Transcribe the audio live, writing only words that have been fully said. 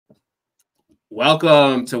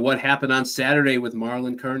Welcome to What Happened on Saturday with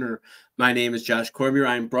Marlon Kerner. My name is Josh Cormier.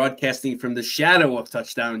 I'm broadcasting from the shadow of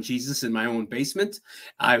Touchdown Jesus in my own basement.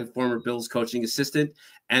 I'm a former Bills coaching assistant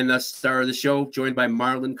and the star of the show, joined by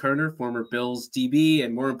Marlon Kerner, former Bills DB,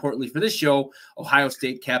 and more importantly for this show, Ohio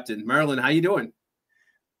State captain. Marlon, how you doing?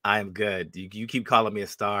 I'm good. You keep calling me a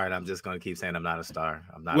star, and I'm just going to keep saying I'm not a star.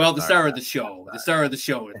 I'm not. Well, the star of the show,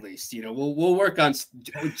 at least. You know, we'll work on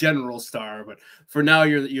general star, but for now,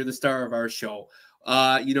 you're the star of our show.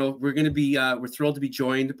 We're going to be we're thrilled to be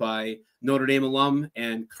joined by Notre Dame alum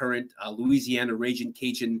and current Louisiana Ragin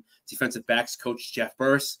Cajun defensive backs coach Jeff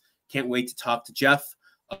Burris. Can't wait to talk to Jeff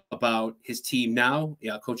about his team now,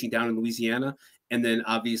 coaching down in Louisiana, and then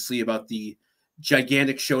obviously about the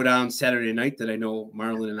gigantic showdown Saturday night that I know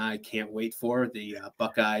Marlon and I can't wait for, the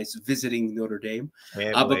Buckeyes visiting Notre Dame.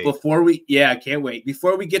 But before can't wait.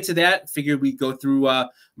 Before we get to that, figured we'd go through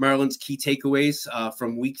Marlon's key takeaways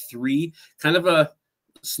from week 3. Kind of a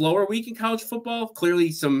slower week in college football.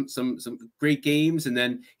 Clearly some great games. And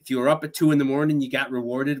then if you were up at 2 a.m, you got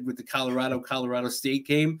rewarded with the Colorado State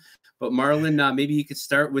game. But Marlon, maybe you could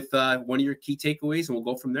start with one of your key takeaways and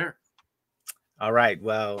we'll go from there. All right.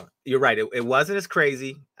 Well, you're right. It wasn't as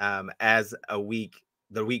crazy as the week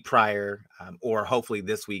prior, or hopefully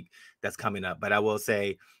this week that's coming up. But I will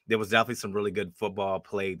say there was definitely some really good football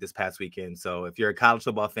played this past weekend. So if you're a college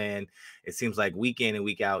football fan, it seems like week in and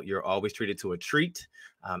week out, you're always treated to a treat.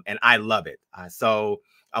 And I love it. So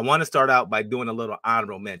I want to start out by doing a little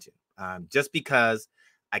honorable mention, just because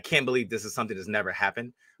I can't believe this is something that's never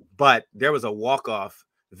happened. But there was a walk-off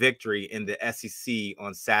victory in the SEC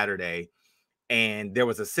on Saturday. And there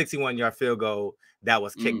was a 61-yard field goal that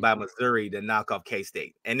was kicked by Missouri to knock off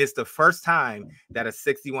K-State. And it's the first time that a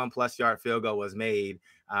 61-plus yard field goal was made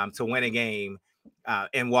to win a game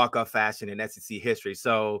in walk-off fashion in SEC history.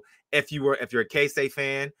 So if you're a K-State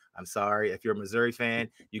fan, I'm sorry. If you're a Missouri fan,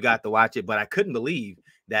 you got to watch it. But I couldn't believe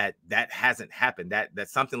that hasn't happened. That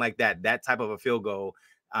something like that type of a field goal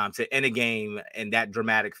to end a game in that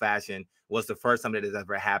dramatic fashion was the first time that has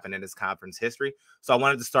ever happened in this conference history. So I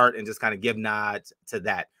wanted to start and just kind of give nods to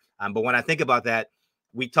that. But when I think about that,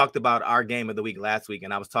 we talked about our game of the week last week,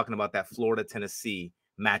 and I was talking about that Florida-Tennessee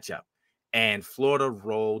matchup. And Florida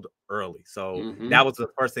rolled early. So that was the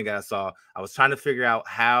first thing that I saw. I was trying to figure out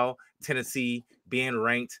how Tennessee, being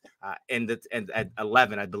ranked at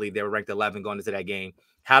 11, I believe they were ranked 11 going into that game,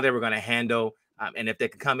 how they were going to handle and if they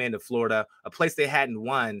could come into Florida, a place they hadn't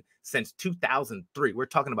won since 2003. We're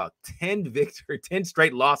talking about 10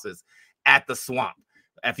 straight losses at the Swamp.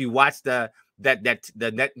 If you watch the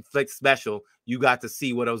Netflix special, you got to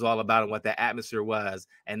see what it was all about and what the atmosphere was.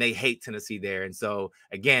 And they hate Tennessee there. And so,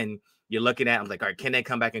 again, you're looking at, I'm like, all right, can they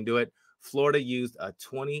come back and do it? Florida used a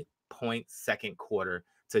 20-point second quarter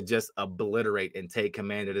to just obliterate and take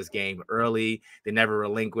command of this game early. They never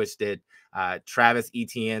relinquished it. Travis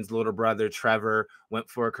Etienne's little brother, Trevor, went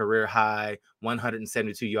for a career high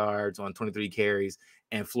 172 yards on 23 carries,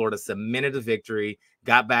 and Florida cemented the victory,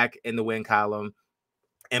 got back in the win column,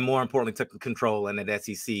 and more importantly, took control in the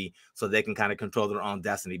SEC so they can kind of control their own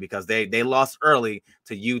destiny because they lost early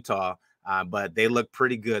to Utah, but they looked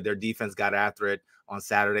pretty good. Their defense got after it on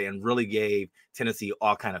Saturday and really gave Tennessee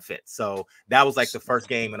all kind of fits. So that was like the first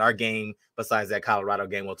game, and our game, besides that Colorado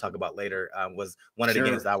game we'll talk about later, was one of the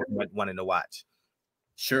games that I was wanting to watch.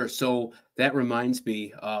 Sure. So that reminds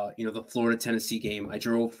me, the Florida-Tennessee game. I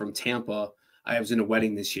drove from Tampa. I was in a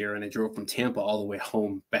wedding this year, and I drove from Tampa all the way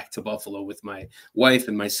home back to Buffalo with my wife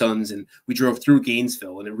and my sons, and we drove through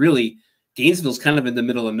Gainesville, and Gainesville's kind of in the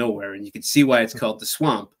middle of nowhere, and you can see why it's called the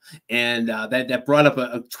Swamp. And that brought up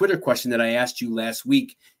a Twitter question that I asked you last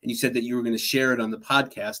week, and you said that you were going to share it on the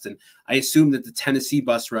podcast. And I assumed that the Tennessee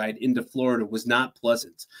bus ride into Florida was not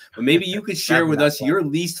pleasant, but maybe you could share with us your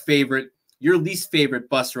least favorite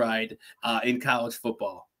bus ride in college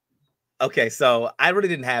football. Okay, so I really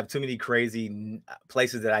didn't have too many crazy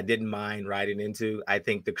places that I didn't mind riding into. I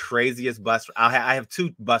think the craziest I have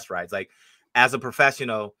 2 bus rides. Like, as a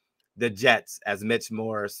professional, the Jets, as Mitch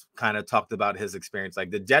Morris kind of talked about his experience, like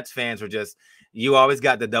the Jets fans were just, you always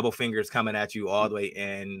got the double fingers coming at you all the way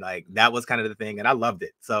in. Like, that was kind of the thing, and I loved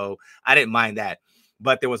it. So I didn't mind that.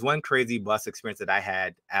 But there was one crazy bus experience that I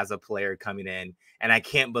had as a player coming in, and I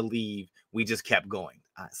can't believe we just kept going.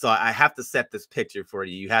 So I have to set this picture for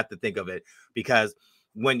you. You have to think of it, because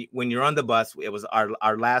when you're on the bus, it was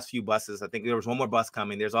our last few buses. I think there was one more bus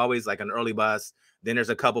coming. There's always like an early bus. Then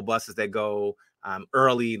there's a couple buses that go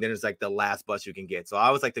early. Then there's like the last bus you can get. So I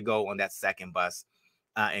always like to go on that second bus.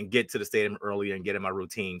 and get to the stadium earlier and get in my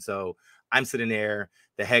routine. So I'm sitting there.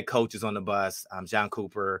 The head coach is on the bus, John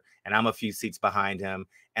Cooper, and I'm a few seats behind him.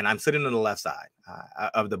 And I'm sitting on the left side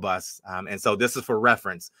of the bus. And so this is for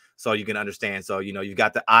reference, so you can understand. So, you know, you've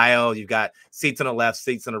got the aisle, you've got seats on the left,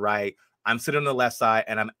 seats on the right. I'm sitting on the left side,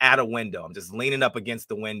 and I'm at a window. I'm just leaning up against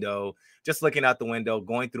the window, just looking out the window,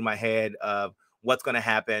 going through my head of what's going to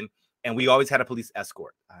happen. And we always had a police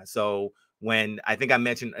escort. So when I think I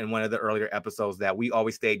mentioned in one of the earlier episodes that we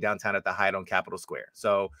always stayed downtown at the Hyatt on Capitol Square.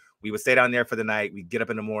 So we would stay down there for the night. We get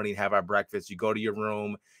up in the morning, have our breakfast. You go to your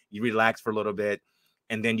room, you relax for a little bit,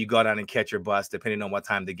 and then you go down and catch your bus, depending on what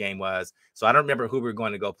time the game was. So I don't remember who we were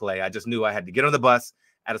going to go play. I just knew I had to get on the bus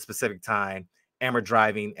at a specific time, and we're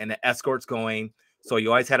driving, and the escort's going. So you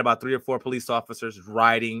always had about 3 or 4 police officers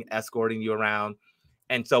riding, escorting you around.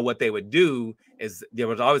 And so what they would do is there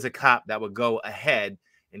was always a cop that would go ahead,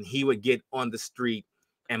 and he would get on the street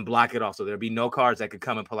and block it off. So there'd be no cars that could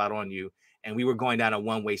come and pull out on you. And we were going down a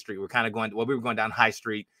one-way street. We're kind of going, well, we were going down High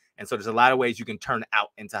Street. And so there's a lot of ways you can turn out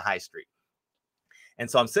into High Street. And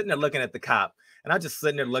so I'm sitting there looking at the cop, and I'm just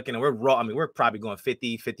sitting there looking, and we're probably going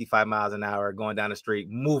 50, 55 miles an hour, going down the street,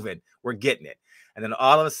 moving. We're getting it. And then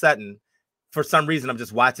all of a sudden, for some reason, I'm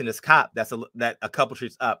just watching this cop that a couple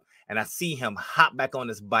streets up, and I see him hop back on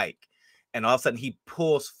his bike. And all of a sudden, he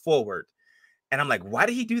pulls forward. And I'm like, why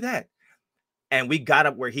did he do that? And we got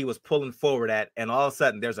up where he was pulling forward at, and all of a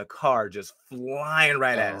sudden, there's a car just flying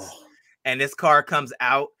right at us. And this car comes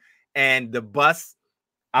out, and the bus,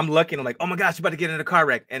 I'm looking, I'm like, oh my gosh, you're about to get in a car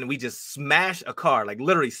wreck. And we just smash a car, like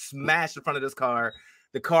literally smash in front of this car.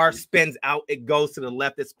 The car spins out, it goes to the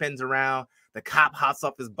left, it spins around. The cop hops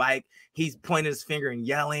off his bike. He's pointing his finger and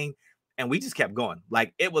yelling. And we just kept going.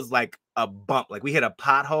 Like, it was like a bump. Like, we hit a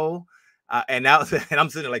pothole. And I'm sitting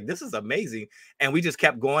there like, this is amazing. And we just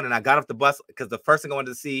kept going. And I got off the bus because the first thing I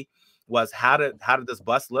wanted to see was how did this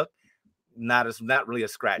bus look? Not really a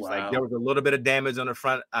scratch. Wow. Like, there was a little bit of damage on the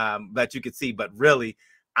front that you could see, but really,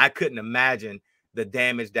 I couldn't imagine the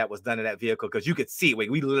damage that was done to that vehicle, because you could see we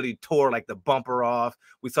literally tore like the bumper off.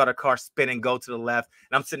 We saw the car spin and go to the left,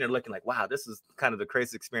 and I'm sitting there looking like, wow, this is kind of the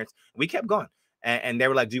craziest experience. We kept going, and they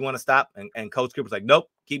were like, do you want to stop? And Coach Cooper's like, nope,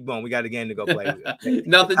 keep going, we got a game to go play.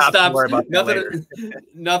 Nothing stops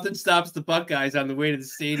the Buckeyes on the way to the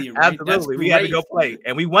stadium, right? Absolutely. We had to go play,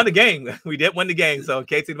 and we won the game. We did win the game, so in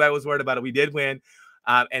case anybody was worried about it, we did win.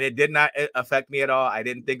 And it did not affect me at all. I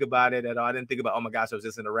didn't think about it at all. I didn't think about, oh my gosh, I was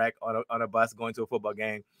just in a wreck on a bus going to a football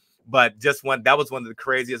game. But that was one of the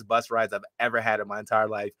craziest bus rides I've ever had in my entire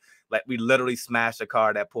life. Like, we literally smashed a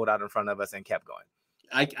car that pulled out in front of us and kept going.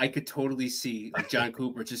 I could totally see like John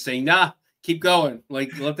Cooper just saying, nah, keep going.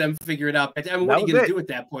 Like, let them figure it out. I mean, what are you going to do at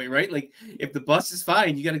that point, right? Like, if the bus is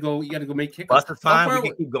fine, you got to go make kickoff. Bus is fine, we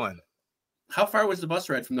can keep going. How far was the bus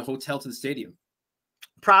ride from the hotel to the stadium?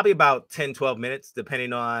 Probably about 10, 12 minutes,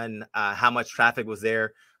 depending on how much traffic was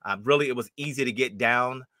there. Really, it was easy to get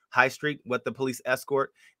down High Street with the police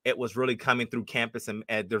escort. It was really coming through campus, and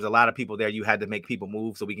there's a lot of people there. You had to make people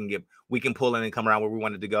move so we can pull in and come around where we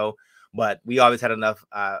wanted to go. But we always had enough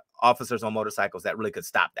officers on motorcycles that really could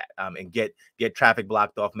stop that and get traffic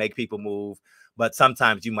blocked off, make people move. But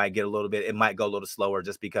sometimes you might get it might go a little slower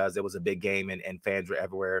just because it was a big game and fans were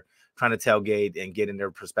everywhere trying to tailgate and get in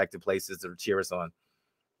their respective places to cheer us on.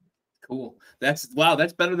 Cool. That's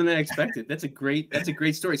better than I expected. That's a great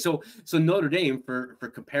story. So Notre Dame, for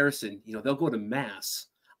comparison, they'll go to mass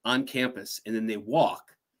on campus and then they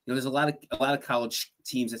walk. There's a lot of college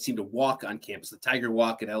teams that seem to walk on campus. The Tiger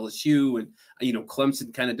Walk at LSU, and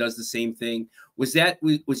Clemson kind of does the same thing. Was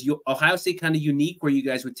Ohio State kind of unique where you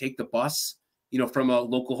guys would take the bus, from a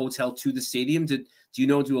local hotel to the stadium? Do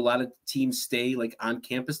a lot of teams stay like on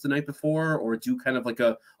campus the night before, or do kind of like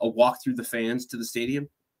a walk through the fans to the stadium?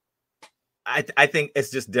 I think it's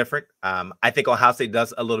just different. I think Ohio State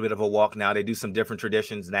does a little bit of a walk now. They do some different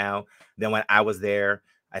traditions now than when I was there.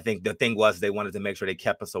 I think the thing was they wanted to make sure they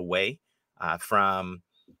kept us away from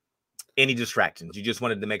any distractions. You just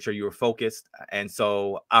wanted to make sure you were focused. And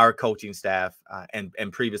so our coaching staff and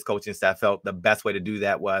previous coaching staff felt the best way to do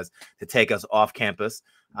that was to take us off campus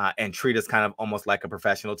and treat us kind of almost like a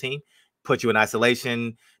professional team. Put you in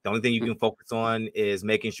isolation. The only thing you can focus on is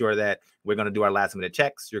making sure that we're going to do our last minute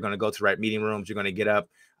checks. You're going to go to the right meeting rooms. You're going to get up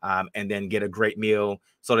and then get a great meal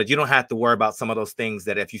so that you don't have to worry about some of those things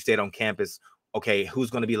that if you stayed on campus, okay,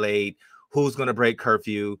 who's going to be late? Who's going to break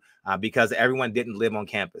curfew? Because everyone didn't live on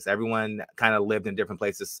campus. Everyone kind of lived in different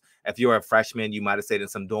places. If you're a freshman, you might have stayed in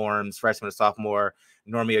some dorms. Freshman or sophomore,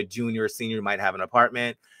 normally a junior or senior might have an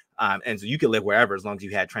apartment. And so you could live wherever as long as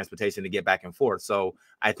you had transportation to get back and forth. So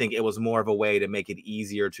I think it was more of a way to make it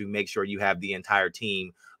easier to make sure you have the entire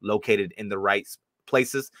team located in the right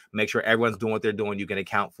places, make sure everyone's doing what they're doing. You can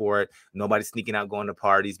account for it. Nobody's sneaking out, going to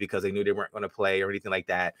parties because they knew they weren't going to play or anything like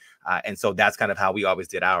that. And so that's kind of how we always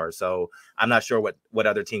did ours. So I'm not sure what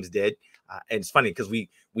other teams did. And it's funny because we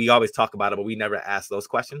always talk about it, but we never ask those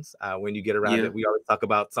questions when you get around it. We always talk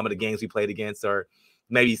about some of the games we played against, or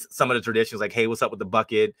maybe some of the traditions like, hey, what's up with the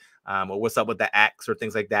bucket, or what's up with the axe, or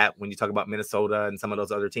things like that when you talk about Minnesota and some of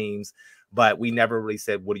those other teams. But we never really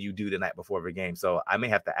said, what do you do the night before every game? So I may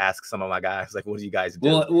have to ask some of my guys, like, what do you guys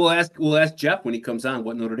do? We'll ask Jeff when he comes on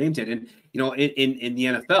what Notre Dame did. And, in the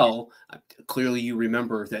NFL, clearly you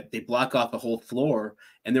remember that they block off the whole floor,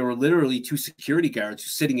 and there were literally 2 security guards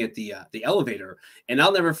sitting at the elevator. And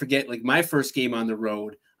I'll never forget, like, my first game on the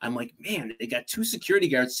road, I'm like, man, they got 2 security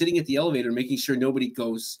guards sitting at the elevator, making sure nobody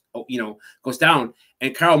goes down.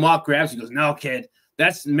 And Karl Mock grabs, he goes, no, kid,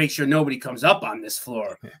 that's to make sure nobody comes up on this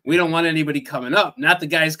floor. We don't want anybody coming up, not the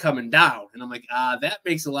guys coming down. And I'm like, that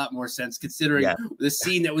makes a lot more sense considering the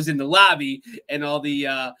scene that was in the lobby and all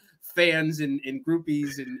the fans and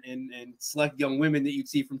groupies and select young women that you'd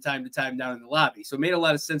see from time to time down in the lobby. So it made a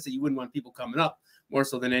lot of sense that you wouldn't want people coming up more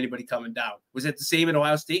so than anybody coming down. Was it the same at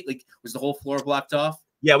Ohio State? Like, was the whole floor blocked off?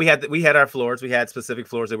 Yeah, we had our floors. We had specific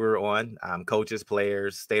floors that we were on. Coaches,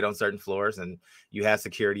 players stayed on certain floors, and you had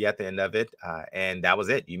security at the end of it. And that was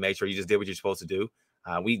it. You made sure you just did what you're supposed to do.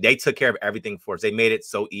 They took care of everything for us. They made it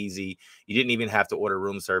so easy. You didn't even have to order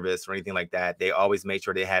room service or anything like that. They always made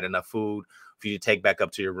sure they had enough food for you to take back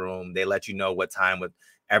up to your room. They let you know what time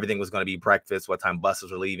everything was going to be breakfast, what time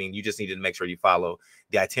buses were leaving. You just needed to make sure you follow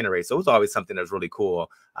the itinerary. So it was always something that was really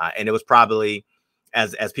cool. And it was probably,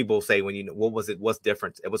 as people say, when what's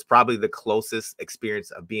different? It was probably the closest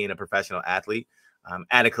experience of being a professional athlete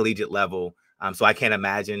at a collegiate level. So I can't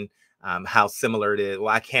imagine how similar it is.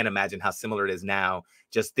 Well, I can't imagine how similar it is now,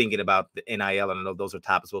 just thinking about the NIL. And I know those are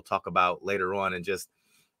topics we'll talk about later on, and just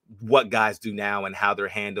what guys do now and how they're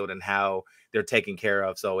handled and how they're taken care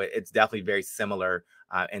of. So it's definitely very similar.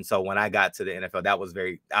 And so when I got to the NFL,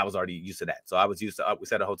 I was already used to that. So I was used to, we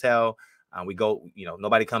set a hotel, we go,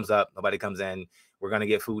 nobody comes up, nobody comes in. We're going to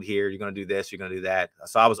get food here. You're going to do this. You're going to do that.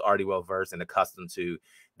 So I was already well versed and accustomed to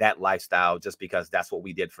that lifestyle, just because that's what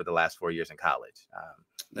we did for the last 4 years in college.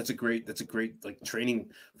 That's a great like training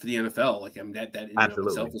for the NFL. Like, I mean, that in and of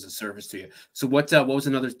itself was a service to you. So what was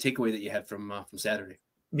another takeaway that you had from Saturday?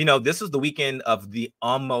 This was the weekend of the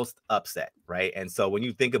almost upset, right? And so when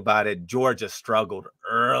you think about it, Georgia struggled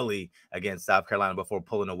early against South Carolina before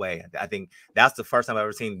pulling away. I think that's the first time I've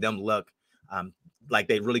ever seen them look like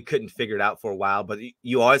they really couldn't figure it out for a while. But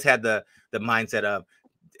you always had the mindset of,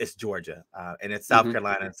 it's Georgia and it's South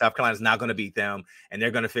Carolina, and South Carolina's not going to beat them, and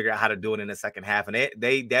they're going to figure out how to do it in the second half. And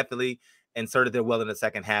they definitely inserted their will in the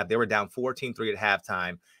second half. They were down 14-3 at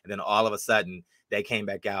halftime, and then all of a sudden they came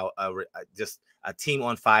back out, just a team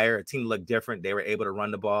on fire. A team looked different. They were able to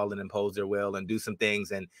run the ball and impose their will and do some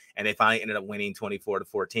things, and they finally ended up winning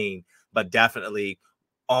 24-14. But definitely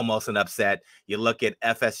almost an upset. You look at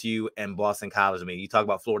FSU and Boston College. I mean, you talk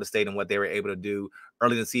about Florida State and what they were able to do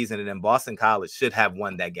early in the season, and then Boston College should have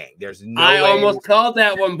won that game. There's no way. Almost called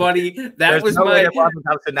that one, buddy. That was my. Boston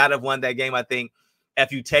College should not have won that game. I think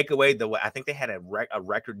if you take away I think they had a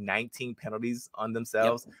record 19 penalties on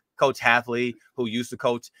themselves. Yep. Coach Halfley, who used to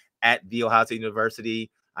coach at The Ohio State University,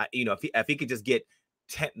 if he could just get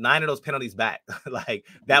 9 of those penalties back, like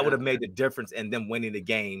that would have made the difference in them winning the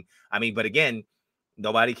game. I mean, but again,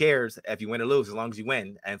 nobody cares if you win or lose as long as you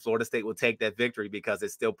win. And Florida State will take that victory because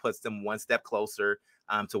it still puts them one step closer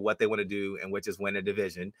to what they want to do, and which is win a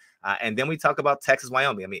division. And then we talk about Texas,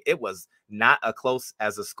 Wyoming. I mean, it was not as close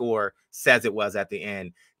as the score says it was at the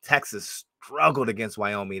end. Texas struggled against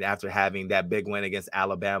Wyoming after having that big win against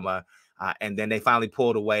Alabama. And then they finally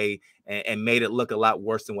pulled away and made it look a lot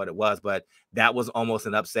worse than what it was. But that was almost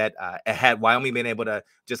an upset. Had Wyoming been able to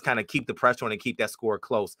just kind of keep the pressure on and keep that score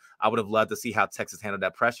close, I would have loved to see how Texas handled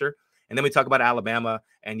that pressure. And then we talk about Alabama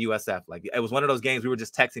and USF. Like, it was one of those games we were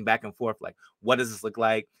just texting back and forth. Like, what does this look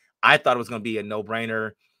like? I thought it was going to be a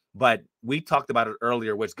no-brainer. But we talked about it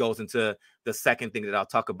earlier, which goes into the second thing that I'll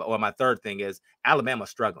talk about, or my third thing is Alabama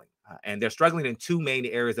struggling. And they're struggling in 2 main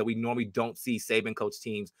areas that we normally don't see Saban coach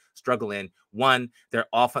teams struggle in. One, their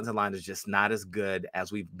offensive line is just not as good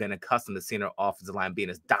as we've been accustomed to seeing our offensive line being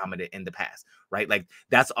as dominant in the past, right? Like,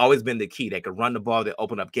 that's always been the key. They could run the ball, they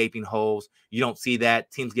open up gaping holes. You don't see that.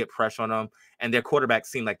 Teams get pressure on them, and their quarterbacks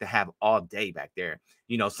seem like to have all day back there.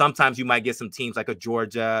 Sometimes you might get some teams like a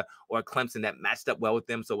Georgia or a Clemson that matched up well with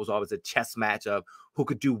them. So it was always a chess match of who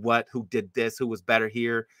could do what, who did this, who was better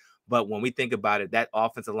here. But when we think about it, that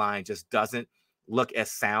offensive line just doesn't look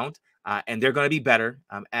as sound. And they're going to be better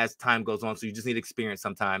as time goes on. So you just need experience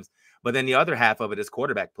sometimes. But then the other half of it is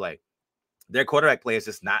quarterback play. their quarterback play is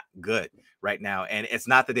just not good right now. And it's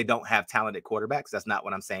not that they don't have talented quarterbacks. That's not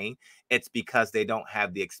what I'm saying. It's because they don't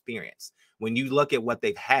have the experience. When you look at what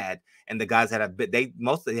they've had and the guys that have been, they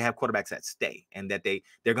mostly have quarterbacks that stay and that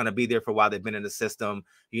they're going to be there for a while. They've been in the system.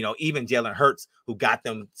 You know, even Jalen Hurts, who got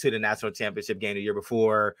them to the national championship game the year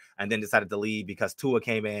before and then decided to leave because Tua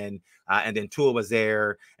came in and then Tua was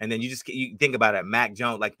there. And then you think about it, Mac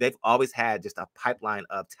Jones, like they've always had just a pipeline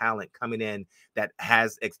of talent coming in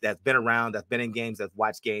that's been around, that's been in games, that's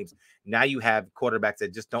watched games. Now you have quarterbacks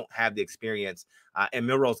that just don't have the experience, and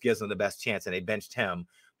Milrose gives them the best chance, and they benched him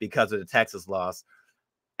because of the Texas loss.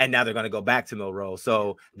 And now they're going to go back to Milrose.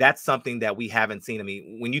 So that's something that we haven't seen. I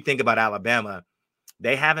mean, when you think about Alabama,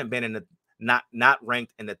 they haven't been in the not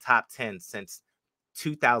ranked in the top 10 since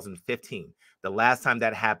 2015. The last time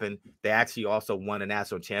that happened, they actually also won a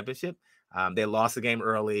national championship. They lost the game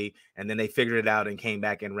early, and then they figured it out and came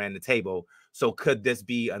back and ran the table. So could this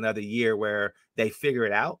be another year where they figure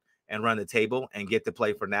it out and run the table and get to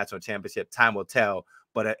play for national championship? Time will tell.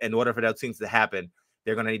 But in order for those things to happen,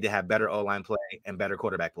 they're going to need to have better O-line play and better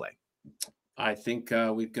quarterback play. I think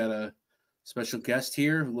we've got a special guest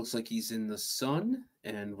here who looks like he's in the sun,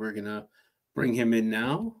 and we're going to bring him in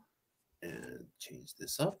now and change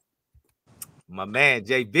this up. My man,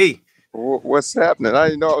 JB. What's happening? I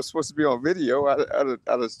didn't know I was supposed to be on video out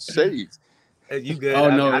of shades. You good? Oh,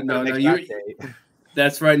 no.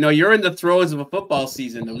 That's right. No, you're in the throes of a football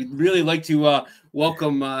season. We'd really like to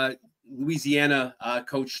welcome Louisiana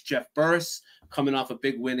coach Jeff Burris, coming off a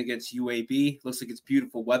big win against UAB. Looks like it's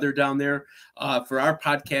beautiful weather down there. For our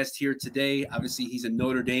podcast here today, obviously he's a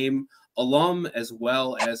Notre Dame alum as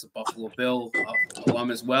well as a Buffalo Bill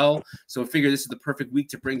alum as well. So I figure this is the perfect week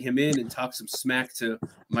to bring him in and talk some smack to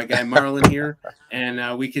my guy Marlon here.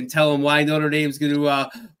 And we can tell him why Notre Dame's going to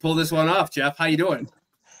pull this one off. Jeff, how you doing?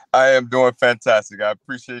 I am doing fantastic. I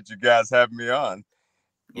appreciate you guys having me on.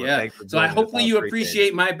 Yeah. So hopefully you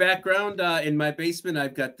appreciate my background. In my basement,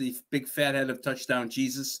 I've got the big fat head of Touchdown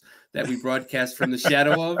Jesus that we broadcast from the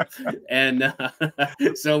shadow of. And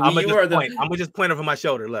so I'm gonna just point over my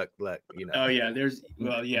shoulder. Look, you know. Oh yeah,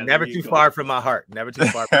 Never too far from my heart. Never too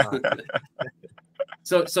far from my heart.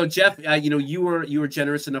 So Jeff, you were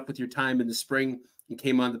generous enough with your time in the spring and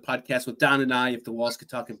came on the podcast with Don and I, If the Walls Could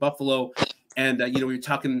Talk in Buffalo. And, we were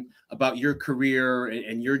talking about your career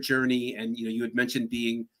and your journey. And, you had mentioned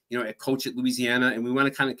being, a coach at Louisiana. And we want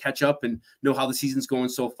to kind of catch up and know how the season's going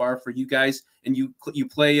so far for you guys. And you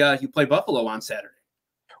play Buffalo on Saturday.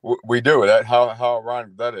 We do. How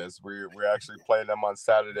ironic that is. We actually play them on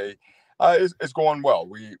Saturday. It's going well.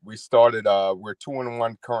 We started, we're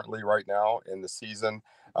 2-1 currently right now in the season,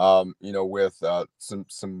 with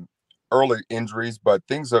some early injuries, but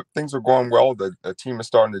things are going well. The team is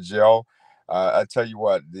starting to gel. I tell you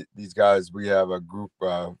what, these guys, we have a group,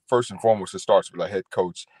 first and foremost, it starts with our head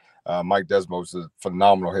coach. Mike Desmos is a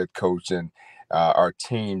phenomenal head coach, and our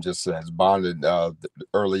team just has bonded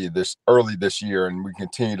early this year, and we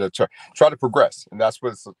continue to try to progress. And that's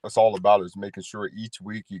what it's all about, is making sure each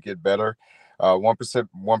week you get better,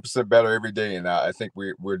 1% better every day. And I think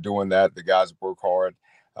we're doing that. The guys work hard.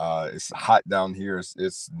 It's hot down here.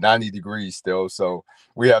 It's 90 degrees still, so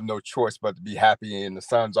we have no choice but to be happy. And the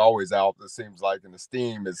sun's always out, it seems like, and the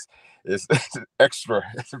steam is extra.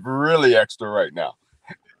 It's really extra right now.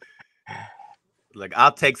 Like,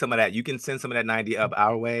 I'll take some of that. You can send some of that 90 up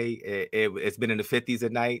our way. It's been in the 50s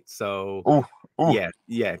at night, so ooh.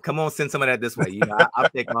 Yeah. Come on, send some of that this way. I'll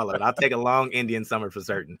take all of it. I'll take a long Indian summer for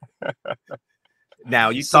certain. Now,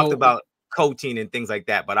 you talked about coaching and things like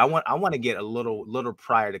that, but I want to get a little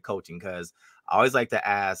prior to coaching, because I always like to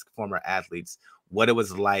ask former athletes what it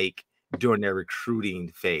was like during their recruiting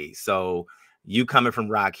phase. So you coming from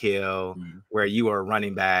Rock Hill, where you were a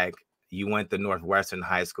running back, you went to Northwestern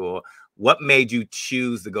High School. What made you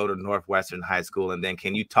choose to go to Northwestern High School? And then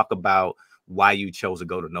can you talk about why you chose to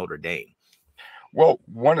go to Notre Dame? Well,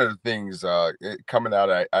 one of the things coming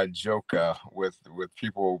out, I joke with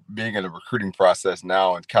people being in the recruiting process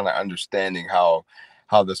now and kind of understanding how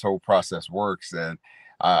this whole process works. And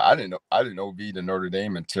I didn't know OV to Notre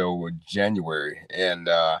Dame until January. And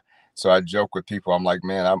so I joke with people. I'm like,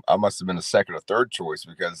 man, I must have been a second or third choice,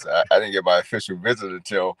 because I didn't get my official visit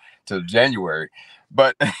until January.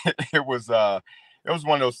 But it was one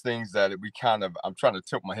of those things that I'm trying to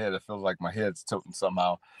tilt my head. It feels like my head's tilting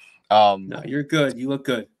somehow. No, you're good. You look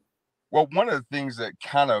good. Well, one of the things that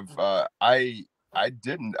kind of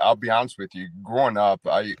I'll be honest with you, growing up,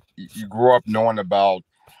 you grew up knowing about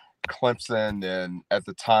Clemson and at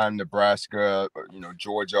the time Nebraska,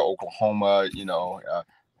 Georgia, Oklahoma.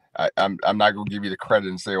 I'm not gonna give you the credit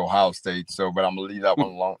and say Ohio State, but I'm gonna leave that one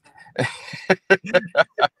alone.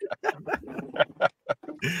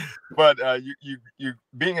 But you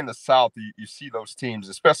being in the South, you see those teams,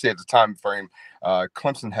 especially at the time frame.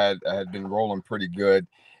 Clemson had been rolling pretty good,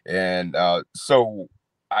 and so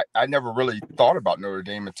I never really thought about Notre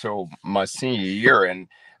Dame until my senior year. And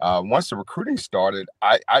once the recruiting started,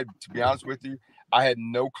 I to be honest with you, I had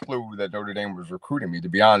no clue that Notre Dame was recruiting me. To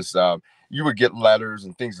be honest, you would get letters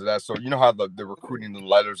and things of that. So you know how the recruiting, the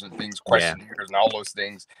letters and things, questionnaires and all those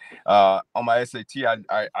things. On my SAT,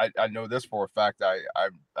 I know this for a fact. I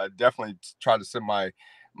definitely tried to send my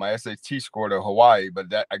SAT score to Hawaii, but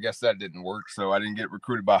I guess that didn't work. So I didn't get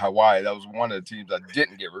recruited by Hawaii. That was one of the teams I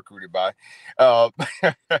didn't get recruited by.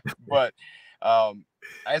 But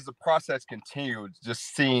as the process continued,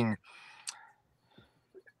 just seeing,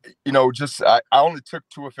 I only took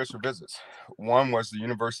 2 official visits. One was the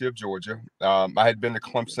University of Georgia. I had been to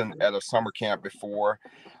Clemson at a summer camp before.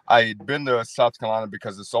 I had been to South Carolina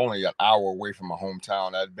because it's only an hour away from my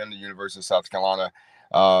hometown. I had been to the University of South Carolina.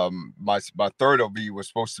 My third OB was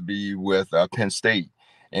supposed to be with Penn State.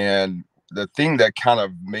 And the thing that kind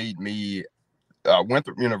of made me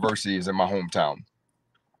Winthrop University is in my hometown.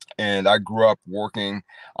 And I grew up working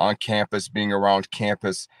on campus, being around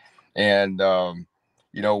campus. And,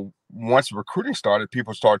 once recruiting started,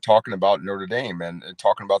 people started talking about Notre Dame and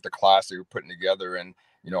talking about the class they were putting together and,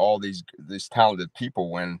 all these talented people.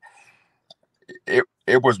 When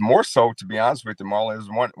it was more so, to be honest with you, Marlon,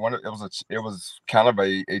 it was kind of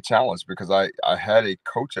a challenge because I had a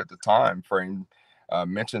coach at the time frame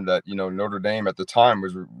mentioned that, Notre Dame at the time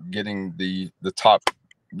was getting the top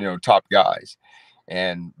guys.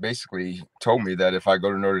 And basically told me that if I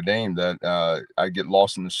go to Notre Dame, that I get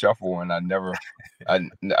lost in the shuffle and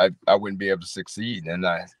I wouldn't be able to succeed. And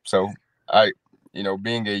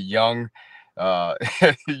being a young,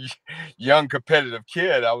 young competitive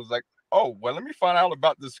kid, I was like, oh, well, let me find out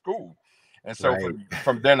about this school. And so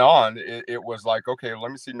from then on, it was like, okay,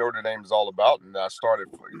 let me see Notre Dame is all about. And I started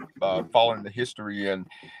following the history. And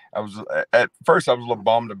at first I was a little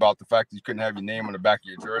bummed about the fact that you couldn't have your name on the back of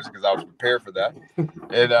your jersey because I was prepared for that.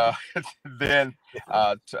 And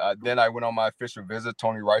then I went on my official visit.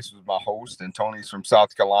 Tony Rice was my host, and Tony's from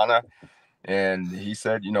South Carolina. And he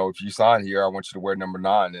said, if you sign here, I want you to wear number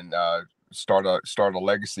 9 and start a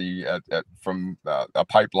legacy from a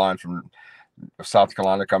pipeline from South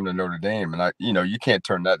Carolina coming to Notre Dame. And you can't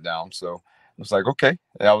turn that down. So I was like, okay.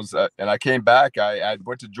 And I came back. I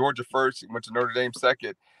went to Georgia first, went to Notre Dame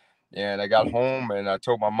second, and I got home and I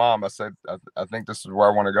told my mom, I said, I think this is where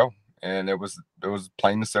I want to go. And it was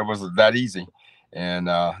plain to say, it was that easy. And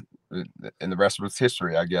the rest was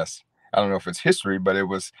history, I guess. I don't know if it's history, but it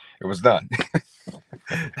was done.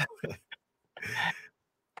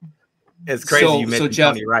 It's crazy you mentioned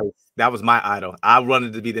Jeff, Tony Rice. That was my idol. I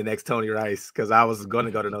wanted to be the next Tony Rice because I was going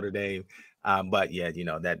to go to Notre Dame. But yeah,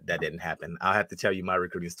 that didn't happen. I'll have to tell you my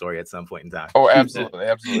recruiting story at some point in time. Oh, absolutely.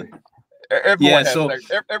 Absolutely. Everyone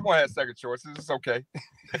has second choices. It's okay.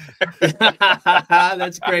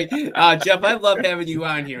 That's great, Jeff. I love having you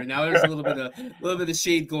on here. Now there's a little bit of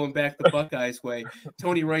shade going back the Buckeyes way.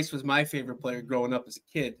 Tony Rice was my favorite player growing up as a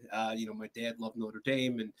kid. My dad loved Notre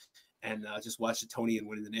Dame, and just watching Tony and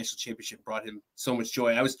winning the national championship brought him so much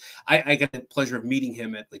joy. I got the pleasure of meeting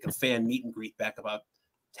him at like a fan meet and greet back about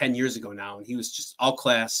 10 years ago now, and he was just all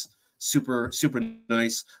class. Super, super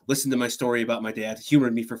nice. Listened to my story about my dad,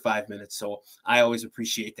 humored me for 5 minutes. So I always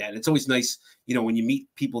appreciate that. And it's always nice, when you meet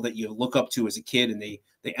people that you look up to as a kid and they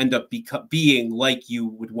end up being like you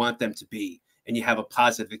would want them to be. And you have a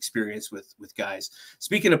positive experience with guys.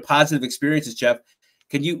 Speaking of positive experiences, Jeff,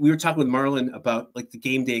 we were talking with Marlon about like the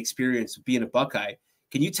game day experience of being a Buckeye.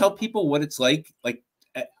 Can you tell people what it's like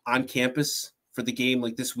on campus for the game,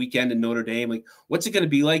 like this weekend in Notre Dame? Like, what's it going to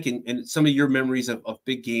be like, and some of your memories of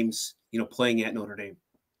big games, playing at Notre Dame?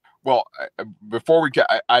 Well, before we get,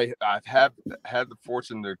 I've had the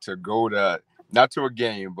fortune to go to, not to a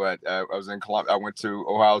game, but I was in Columbia. I went to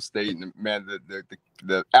Ohio State, and man,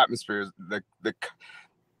 the atmosphere,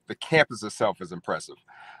 the campus itself is impressive.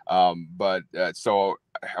 So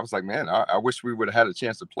I was like, man, I wish we would have had a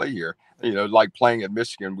chance to play here. Like playing at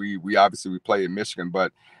Michigan, we obviously play in Michigan,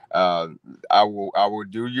 but I will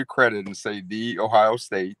do you credit and say the Ohio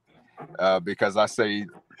State because I say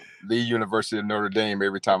the University of Notre Dame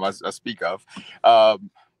every time I speak of.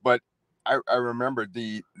 But I remember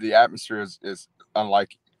the atmosphere is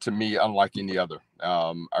unlike any other.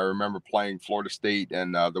 I remember playing Florida State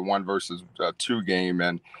and the 1-versus-2 game,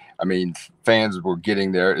 and I mean fans were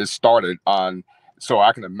getting there. It started on, so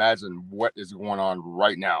I can imagine what is going on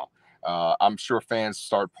right now. I'm sure fans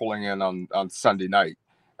start pulling in on Sunday night.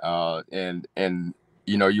 And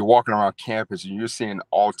you're walking around campus and you're seeing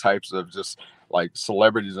all types of just like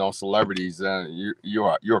celebrities on celebrities. And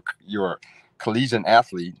you're a collegiate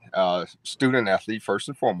athlete, student athlete first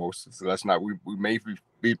and foremost. So that's not, we may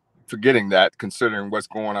be forgetting that, considering what's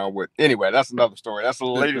going on with, anyway, that's another story. That's a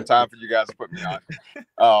later time for you guys to put me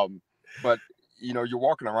on. But you're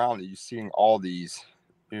walking around and you're seeing all these,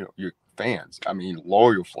 your fans. I mean,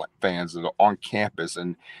 loyal fans that are on campus,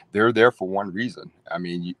 and they're there for one reason. I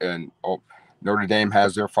mean, Notre Dame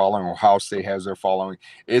has their following, Ohio State has their following.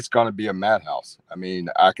 It's going to be a madhouse. I mean,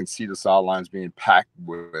 I can see the sidelines being packed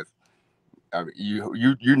with. I mean,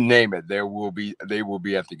 you name it, they will be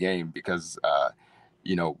at the game, because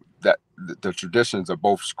that the traditions of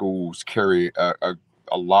both schools carry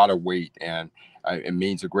a lot of weight, and it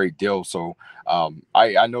means a great deal. So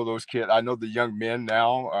I know those kids. I know the young men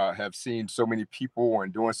now have seen so many people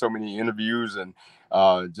and doing so many interviews, and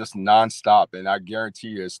just nonstop. And I guarantee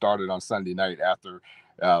you, it started on Sunday night after.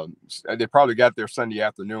 They probably got there Sunday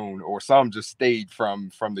afternoon, or some just stayed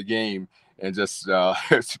from the game and just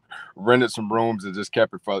rented some rooms and just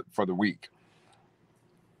kept it for the week.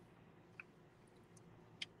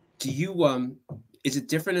 Do you is it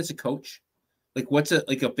different as a coach? Like, what's a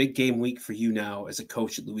big game week for you now as a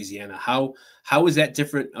coach at Louisiana? How is that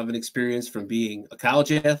different of an experience from being a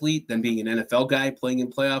college athlete than being an NFL guy playing in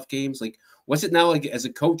playoff games? Like, what's it now like as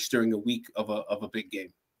a coach during a week of a big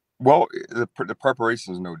game? Well, the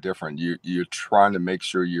preparation is no different. You're trying to make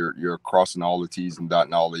sure you're crossing all the T's and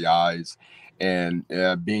dotting all the I's, and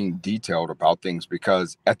being detailed about things,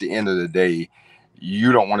 because at the end of the day,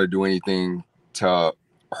 you don't want to do anything to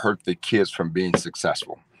hurt the kids from being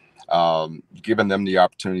successful. Giving them the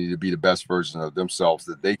opportunity to be the best version of themselves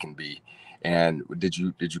that they can be. And did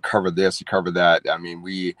you cover this? You cover that? I mean,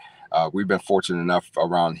 we've been fortunate enough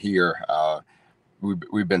around here.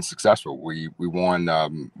 We've been successful. We won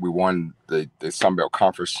the Sun Belt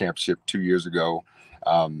Conference Championship 2 years ago.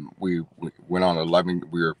 We went on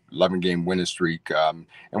 11 game winning streak, and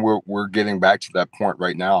we're getting back to that point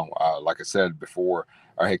right now. Like I said before,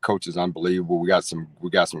 our head coach is unbelievable. We got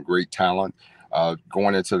some great talent.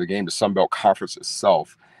 Going into the game, the Sun Belt Conference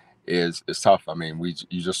itself is tough. I mean,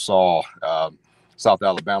 you just saw South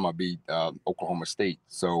Alabama beat Oklahoma State.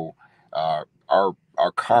 So our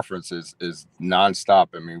conference is nonstop.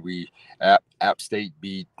 I mean, App State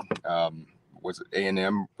beat was it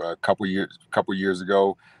A&M a couple years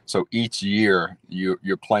ago. So each year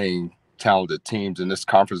you're playing talented teams, and this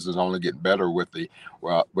conference is only getting better with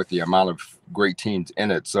the amount of great teams in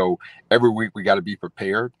it. So every week we got to be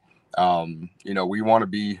prepared. We want to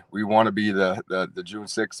be the June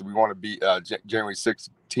 6th. We want to be January 6th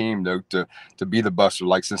team to be the buster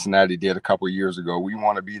like Cincinnati did a couple of years ago. We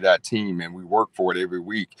want to be that team, and we work for it every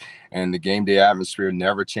week. And the game day atmosphere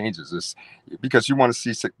never changes. It's because you want to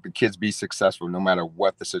see the kids be successful no matter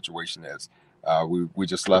what the situation is. We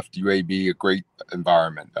just left UAB, a great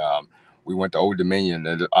environment. We went to Old Dominion,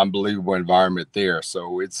 an unbelievable environment there.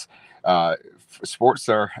 So it's sports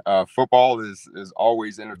are football is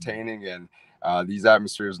always entertaining, and these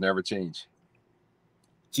atmospheres never change.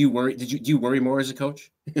 Do you worry? Do you worry more as a coach?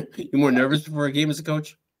 You're more nervous before a game as a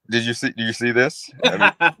coach? Do you see this?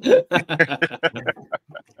 I mean,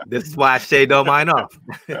 this is why I shade all mine off.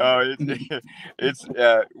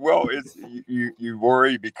 You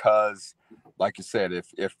worry because, like you said,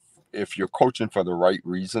 if you're coaching for the right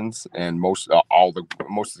reasons, and most of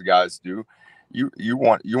the guys do, you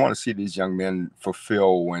want to see these young men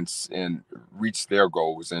fulfill and reach their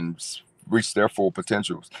goals and reach their full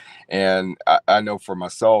potentials. And I know for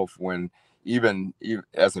myself, when even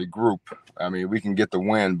as a group, I mean, we can get the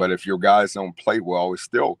win, but if your guys don't play well, it's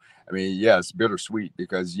still, I mean, yeah, it's bittersweet,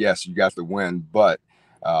 because yes, you got the win, but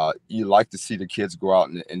you like to see the kids go out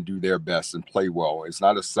and do their best and play well. It's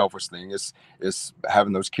not a selfish thing. It's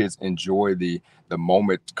having those kids enjoy the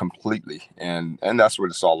moment completely. And that's what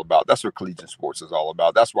it's all about. That's what collegiate sports is all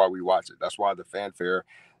about. That's why we watch it. That's why the fanfare,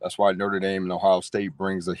 that's why Notre Dame and Ohio State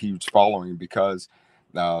brings a huge following, because,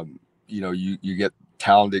 you get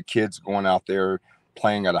talented kids going out there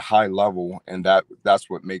playing at a high level. And that's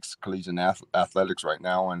what makes collegiate athletics right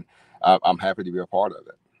now. And I'm happy to be a part of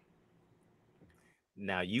it.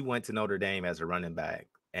 Now, you went to Notre Dame as a running back,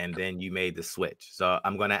 and then you made the switch. So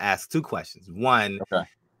I'm going to ask two questions. One, okay.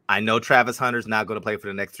 I know Travis Hunter's not going to play for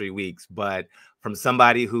the next 3 weeks, but from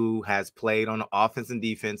somebody who has played on offense and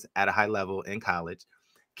defense at a high level in college,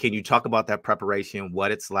 can you talk about that preparation, what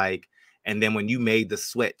it's like? And then when you made the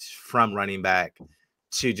switch from running back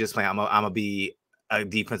to just playing, I'm going to be a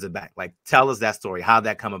defensive back. Like, tell us that story, how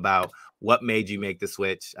that come about, What made you make the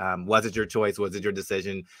switch? Was it your choice? Was it your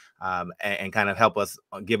decision? And kind of help us,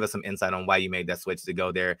 give us some insight on why you made that switch to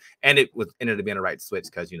go there. And it ended up being a right switch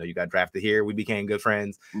because, you know, you got drafted here. We became good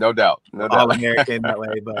friends. No doubt. No doubt. All-American that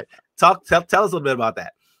way. But tell us a little bit about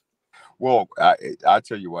that. Well, I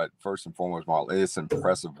tell you what, first and foremost, Marlon, it's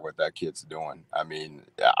impressive what that kid's doing. I mean,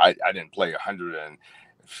 I didn't play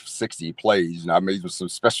 160 plays. You know, I made some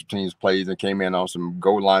special teams plays and came in on some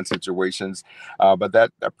goal line situations. But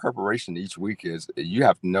that preparation each week is, you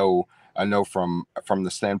have to know. I know from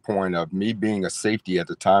the standpoint of me being a safety at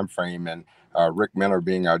the time frame, and Rick Menor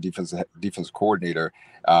being our defense coordinator,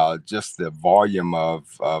 just the volume of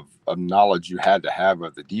knowledge you had to have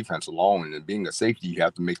of the defense alone. And being a safety, you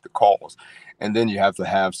have to make the calls, and then you have to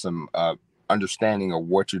have some understanding of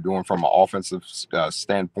what you're doing from an offensive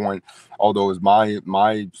standpoint. Although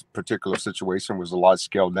my particular situation was a lot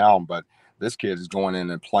scaled down, but this kid is going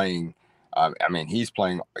in and playing. I mean, he's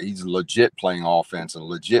legit playing offense and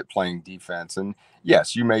legit playing defense. And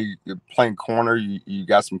yes, you're playing corner. You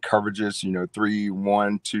got some coverages, you know, 3,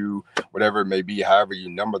 1, 2, whatever it may be. However you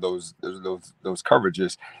number those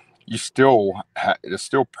coverages, there's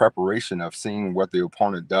still preparation of seeing what the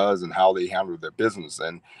opponent does and how they handle their business.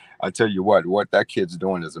 And I tell you what that kid's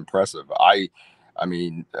doing is impressive. I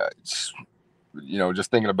mean, you know, just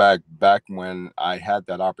thinking back when I had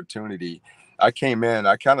that opportunity. I came in.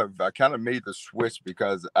 I kind of made the switch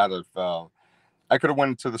because I could have went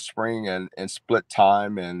into the spring and split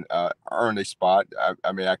time and earned a spot.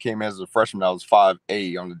 I mean, I came in as a freshman. I was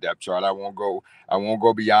 5A on the depth chart. I won't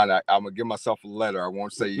go beyond that. I'm gonna give myself a letter. I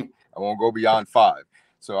won't go beyond 5.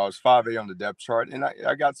 So I was 5A on the depth chart, and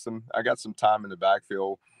I got some time in the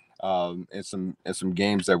backfield in some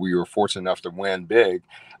games that we were fortunate enough to win big.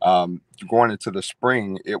 Going into the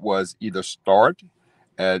spring, it was either start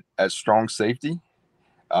at strong safety,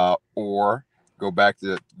 or go back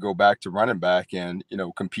to running back and, you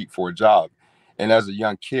know, compete for a job. And as a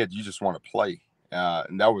young kid, you just want to play,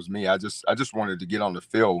 and that was me. I just wanted to get on the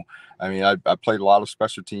field. I mean, I played a lot of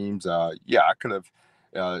special teams. Yeah, I could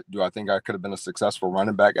have. Do I think I could have been a successful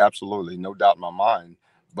running back? Absolutely, no doubt in my mind.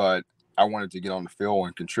 But I wanted to get on the field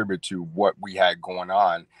and contribute to what we had going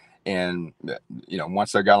on. And, you know,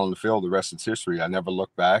 once I got on the field, the rest is history. I never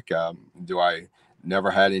looked back.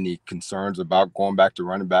 Never had any concerns about going back to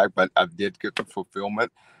running back, but I did get the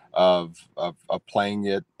fulfillment of playing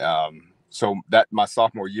it. So that my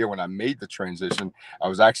sophomore year, when I made the transition, I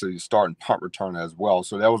was actually starting punt returner as well.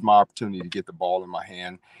 So that was my opportunity to get the ball in my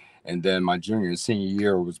hand. And then my junior and senior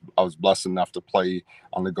year I was blessed enough to play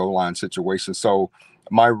on the goal line situation. So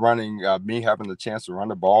my running, me having the chance to run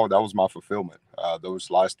the ball, that was my fulfillment.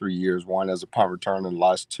 Those last 3 years, one as a punt returner, and the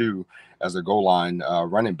last 2 as a goal line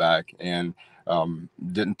running back. And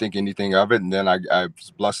didn't think anything of it. And then I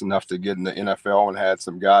was blessed enough to get in the NFL and had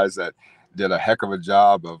some guys that did a heck of a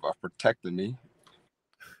job of protecting me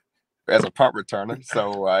as a punt returner.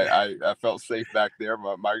 So I felt safe back there.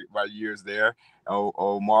 My years there.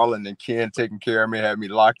 Marlon and Ken taking care of me, had me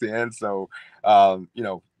locked in. So, you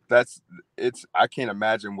know, I can't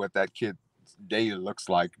imagine what that kid's day looks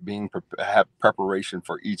like, have preparation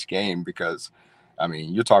for each game, because I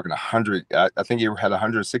mean, you're talking 100. I think he had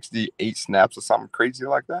 168 snaps or something crazy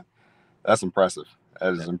like that. That's impressive.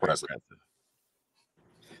 That's impressive.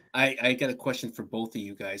 I got a question for both of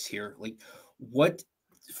you guys here. Like, what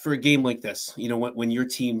for a game like this? You know, when your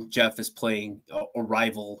team, Jeff, is playing a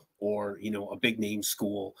rival or, you know, a big name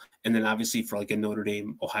school, and then obviously for like a Notre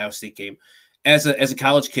Dame Ohio State game, as a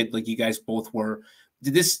college kid, like you guys both were.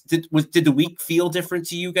 Did the week feel different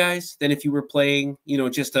to you guys than if you were playing, you know,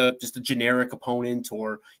 just a generic opponent,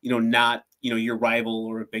 or, you know, not, you know, your rival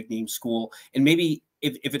or a big name school? And maybe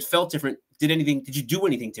if it felt different, did you do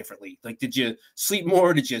anything differently? Like, did you sleep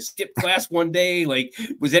more? Did you skip class one day? Like,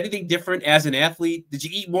 was anything different as an athlete? Did you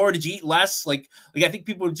eat more? Did you eat less? Like I think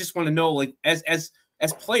people just want to know, like, as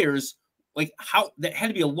players, like, how that had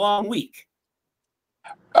to be a long week.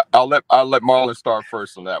 I'll let Marlon start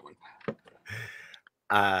first on that one.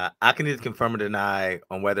 I can either confirm or deny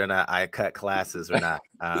on whether or not I cut classes or not,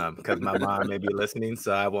 because my mom may be listening,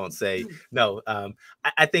 so I won't say no.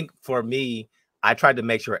 I think for me, I tried to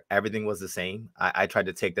make sure everything was the same. I tried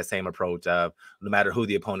to take the same approach of no matter who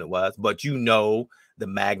the opponent was, but you know the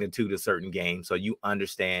magnitude of certain games, so you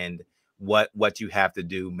understand what you have to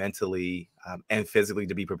do mentally and physically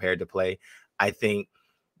to be prepared to play. I think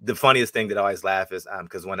the funniest thing that I always laugh is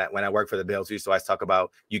because when I work for the Bills, we used to always talk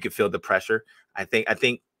about you could feel the pressure. I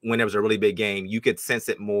think when there was a really big game, you could sense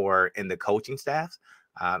it more in the coaching staffs,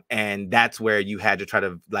 and that's where you had to try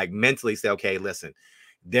to like mentally say, okay, listen,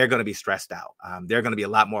 they're going to be stressed out. They're going to be a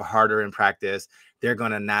lot more harder in practice. They're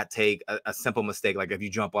going to not take a simple mistake. Like if you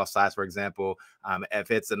jump off sides, for example,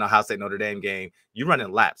 if it's an Ohio State Notre Dame game, you're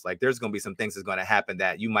running laps. Like there's going to be some things that's going to happen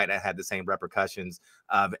that you might not have the same repercussions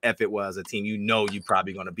of if it was a team you're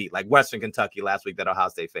probably going to beat, like Western Kentucky last week that Ohio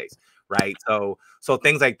State faced, right? So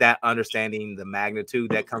things like that, understanding the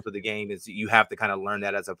magnitude that comes with the game, is you have to kind of learn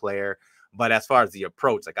that as a player. But as far as the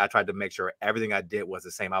approach, like I tried to make sure everything I did was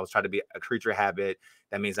the same. I was trying to be a creature of habit.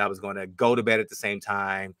 That means I was going to go to bed at the same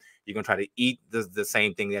time. You're going to try to eat the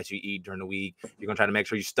same thing that you eat during the week. You're going to try to make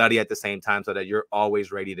sure you study at the same time so that you're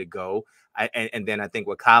always ready to go. And then I think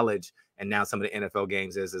with college and now some of the NFL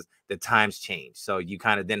games is the times change. So you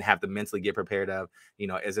kind of then have to mentally get prepared of,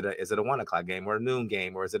 is it a 1:00 game or a noon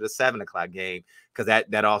game, or is it a 7:00 game? Because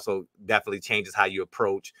that also definitely changes how you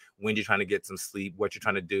approach when you're trying to get some sleep, what you're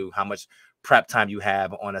trying to do, how much prep time you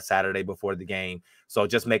have on a Saturday before the game. So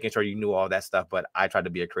just making sure you knew all that stuff. But I tried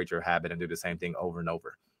to be a creature of habit and do the same thing over and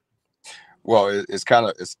over. Well, it's kind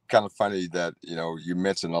of funny that you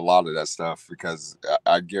mentioned a lot of that stuff, because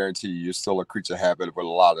I guarantee you're still a creature of habit with a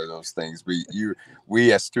lot of those things.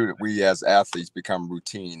 We as athletes become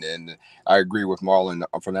routine, and I agree with Marlon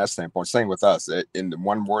from that standpoint. Same with us. And the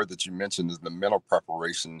one word that you mentioned is the mental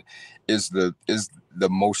preparation is the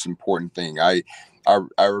most important thing. I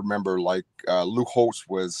remember like Luke Holtz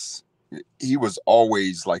was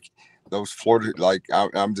always like those Florida, like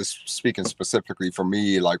I'm just speaking specifically for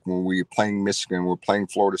me, like when we were playing Michigan, we're playing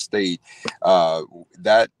Florida State,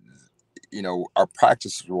 that, our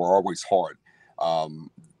practices were always hard.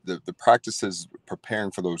 The practices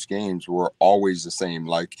preparing for those games were always the same,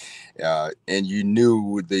 like, and you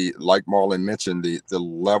knew like Marlon mentioned, the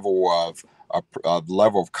level of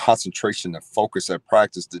concentration and focus at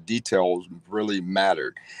practice. The details really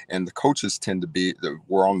mattered, and the coaches tend to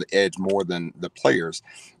were on the edge more than the players.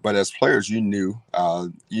 But as players, you knew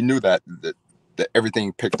that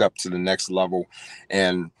everything picked up to the next level.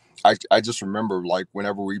 And I just remember, like,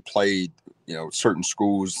 whenever we played, certain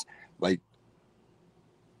schools, like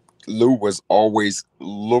Lou was always a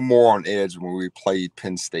little more on edge when we played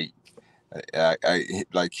Penn State. I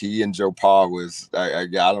like he and Joe Pa was I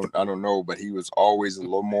don't know, but he was always a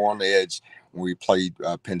little more on the edge when we played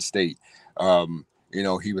Penn State.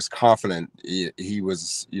 He was confident. He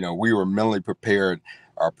was, we were mentally prepared.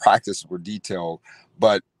 Our practices were detailed,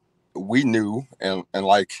 but we knew, and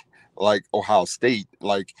like Ohio State,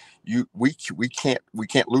 like we can't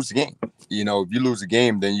lose the game. If you lose a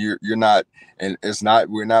game, then you're not, and we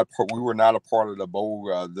were not a part of the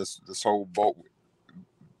bowl. This whole bowl,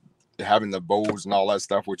 having the bowls and all that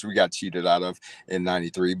stuff, which we got cheated out of in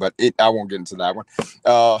 '93, but I won't get into that one.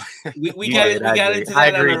 We got into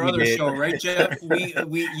that on our other show, right, Jeff?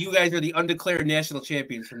 You guys are the undeclared national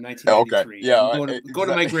champions from 1993. Okay, yeah, go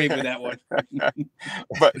to my grave with that one.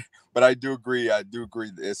 But I do agree.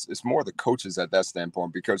 It's more the coaches at that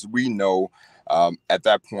standpoint, because we know at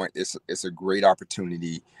that point it's a great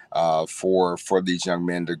opportunity for these young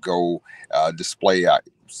men to go display at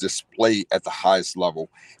the highest level.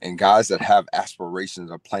 And guys that have aspirations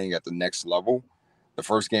of playing at the next level, the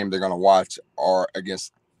first game they're going to watch are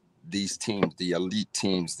against these teams, the elite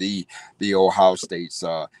teams, the Ohio States,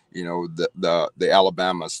 the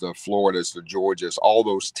Alabamas, the Floridas, the Georgias, all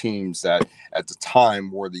those teams that at the time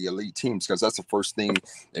were the elite teams. Because that's the first thing.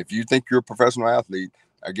 If you think you're a professional athlete,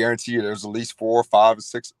 I guarantee you there's at least 4, 5,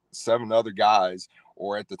 6, 7 other guys,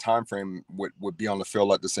 or at the time frame would be on the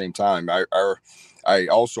field at the same time. I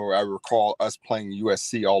recall us playing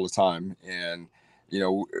USC all the time, and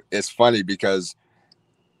it's funny because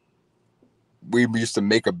we used to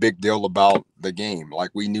make a big deal about the game.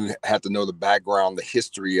 Like we had to know the background, the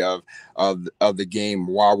history of the game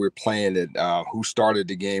while we were playing it, who started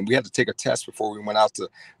the game. We had to take a test before we went out to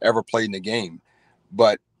ever play in the game,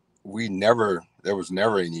 but there was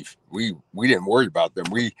never any. We didn't worry about them.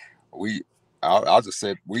 I'll just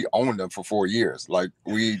say we owned them for 4 years. Like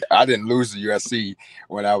I didn't lose to USC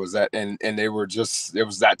when I was at, and they were just, it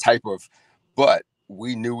was that type of, but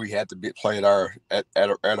we knew we had to play at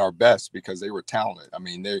our best because they were talented. I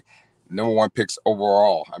mean, they number 1 picks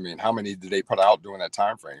overall. I mean, how many did they put out during that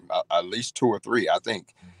time frame? At least 2 or 3, I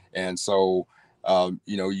think. And so, when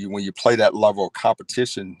you play that level of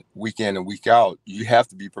competition week in and week out, you have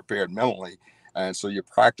to be prepared mentally. And so your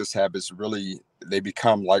practice habits really, they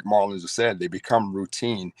become, like Marlon just said, they become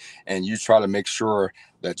routine, and you try to make sure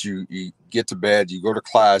that you get to bed, you go to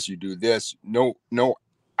class, you do this, no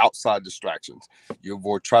outside distractions.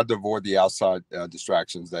 Try to avoid the outside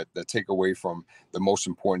distractions that take away from the most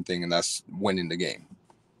important thing, and that's winning the game.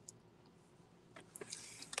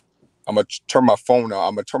 I'm going to turn my phone on.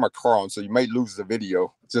 I'm going to turn my car on, so you may lose the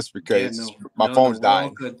video. just because Yeah, my phone's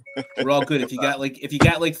dying. We're all good. We're all good. If you got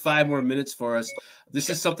like 5 more minutes for us, this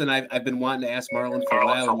is something I've been wanting to ask Marlon for a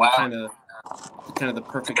while, and you're kind of the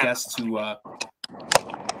perfect guest to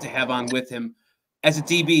have on with him. As a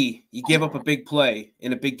DB, you give up a big play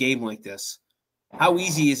in a big game like this. How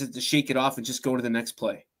easy is it to shake it off and just go to the next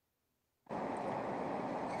play?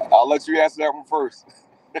 I'll let you answer that one first.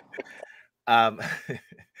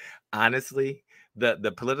 Honestly,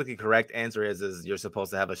 the politically correct answer is you're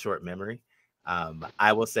supposed to have a short memory.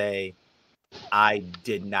 I will say I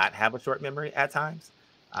did not have a short memory at times.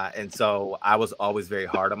 And so I was always very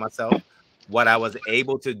hard on myself. What I was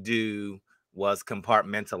able to do was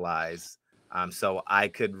compartmentalize. So I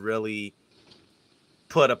could really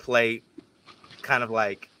put a play kind of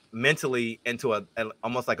like mentally into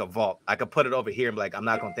almost like a vault. I could put it over here and be like, I'm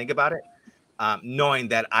not going to think about it. Knowing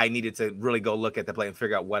that I needed to really go look at the play and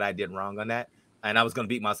figure out what I did wrong on that. And I was going to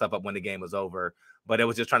beat myself up when the game was over, but it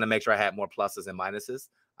was just trying to make sure I had more pluses and minuses.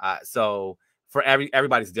 So for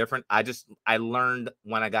everybody's different. I learned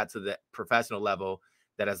when I got to the professional level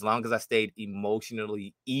that as long as I stayed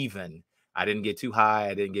emotionally even, I didn't get too high,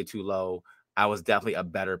 I didn't get too low, I was definitely a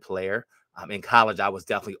better player. In college, I was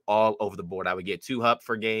definitely all over the board. I would get too up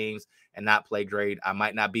for games and not play great. I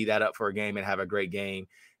might not be that up for a game and have a great game.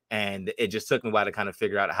 And it just took me a while to kind of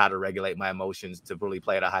figure out how to regulate my emotions to really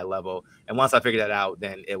play at a high level. And once I figured that out,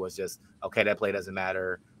 then it was just, okay, that play doesn't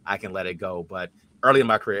matter. I can let it go. But early in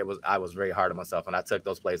my career, I was very hard on myself, and I took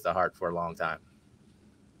those plays to heart for a long time.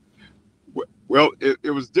 Well,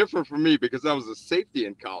 it was different for me because I was a safety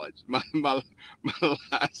in college, my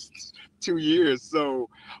last 2 years. So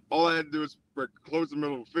all I had to do was close the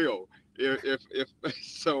middle of the field. If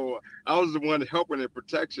so, I was the one helping in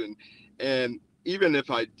protection. And even if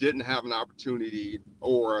I didn't have an opportunity,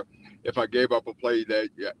 or if I gave up a play that,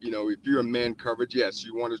 if you're in man coverage, yes,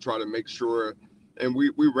 you want to try to make sure. And we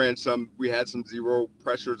had some zero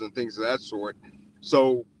pressures and things of that sort.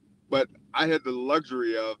 So, but I had the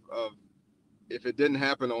luxury of if it didn't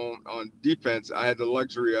happen on defense, I had the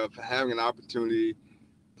luxury of having an opportunity,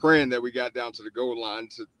 praying that we got down to the goal line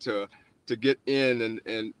to get in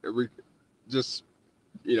and just,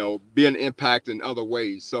 be an impact in other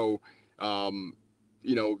ways. So, from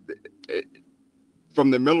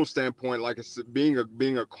the middle standpoint, like I said, being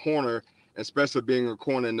a corner, especially being a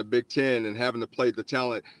corner in the Big Ten and having to play the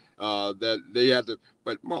talent that they had to.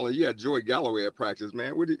 But Marlon, you had Joey Galloway at practice,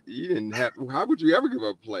 man. You didn't have. How would you ever give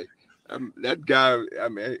up a play? That guy, I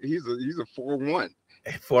mean, he's a 4-1.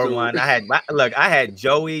 4-1. I had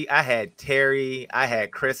Joey, I had Terry, I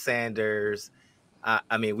had Chris Sanders.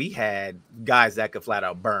 I mean, we had guys that could flat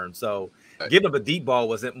out burn. So giving up a deep ball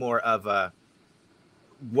wasn't more of a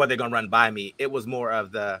what they're gonna run by me. It was more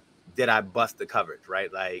of did I bust the coverage,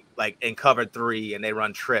 right? Like in cover 3 and they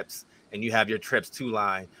run trips and you have your trips 2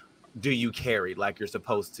 line. Do you carry like you're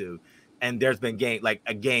supposed to? And there's been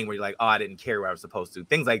a game where you're like, oh, I didn't carry where I was supposed to.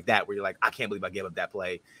 Things like that where you're like, I can't believe I gave up that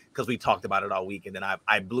play because we talked about it all week. And then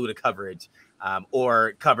I blew the coverage.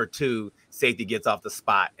 Or cover 2, safety gets off the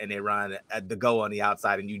spot and they run at the go on the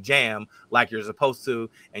outside and you jam like you're supposed to.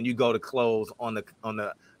 And you go to close on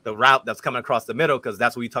the route that's coming across the middle because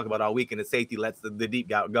that's what we talked about all week. And the safety lets the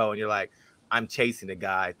deep route go. And you're like, I'm chasing the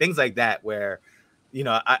guy. Things like that where –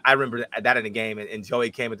 I remember that in the game, and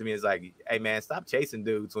Joey came up to me and was like, hey, man, stop chasing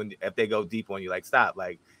dudes if they go deep on you. Like, stop.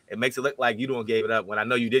 Like, it makes it look like you don't gave it up when I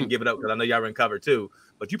know you didn't give it up because I know y'all were in cover 2.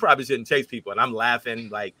 But you probably shouldn't chase people. And I'm laughing.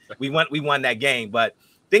 Like, we won that game. But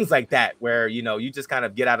things like that where, you just kind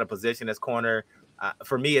of get out of position as corner.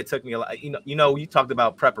 For me, it took me a lot. You talked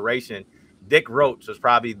about preparation. Dick Roach was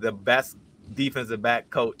probably the best defensive back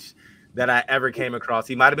coach that I ever came across.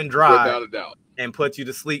 He might have been dry without a doubt and put you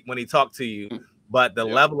to sleep when he talked to you. But the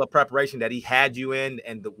level of preparation that he had you in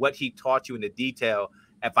and what he taught you in the detail,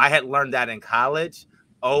 if I had learned that in college,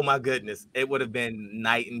 oh, my goodness, it would have been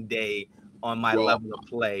night and day on my level of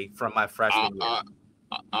play from my freshman year.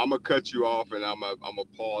 I'm going to cut you off and I'm going to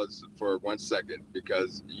pause for 1 second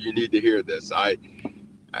because you need to hear this.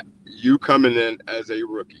 You coming in as a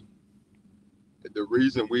rookie, the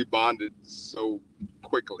reason we bonded so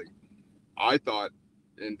quickly, I thought,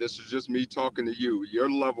 and this is just me talking to you,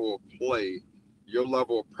 your level of play, your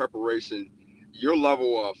level of preparation, your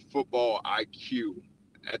level of football IQ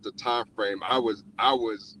at the time frame, I was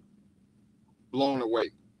blown away,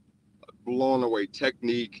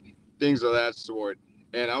 technique, things of that sort.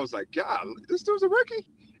 And I was like, God, this dude's a rookie.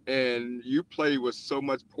 And you play with so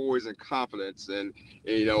much poise and confidence. And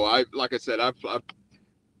like I said,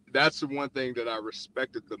 that's the one thing that I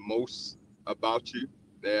respected the most about you,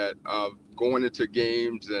 that going into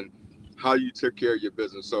games and how you took care of your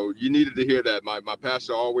business. So you needed to hear that. My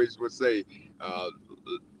pastor always would say,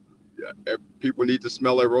 people need to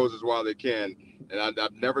smell their roses while they can. And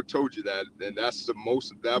I've never told you that. And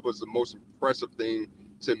that was the most impressive thing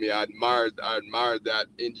to me. I admired that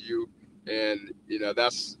in you. And,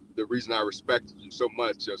 that's the reason I respected you so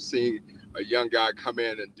much, of seeing a young guy come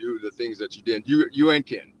in and do the things that you did. You and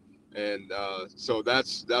Ken. And so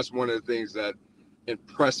that's one of the things that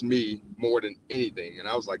impressed me more than anything. And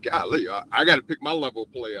I was like, golly, I got to pick my level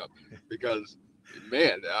of play up, because,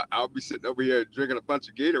 man, I'll be sitting over here drinking a bunch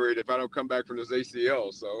of Gatorade if I don't come back from this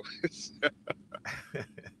ACL. So,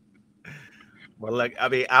 well, look, I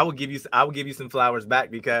mean, I will give you some flowers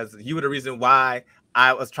back, because you were the reason why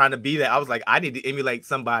I was trying to be that. I was like, I need to emulate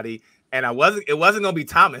somebody, and it wasn't gonna be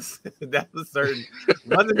Thomas. That was certain. It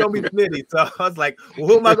wasn't gonna be Smitty. So I was like, well,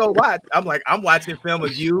 who am I gonna watch? I'm watching film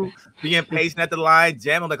of you being patient at the line,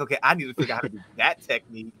 jam. I'm like, okay, I need to figure out how to do that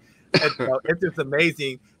technique. And so it's just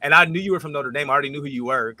amazing. And I knew you were from Notre Dame. I already knew who you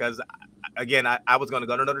were, because, again, I was going to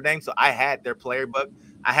go to Notre Dame. So I had their player book.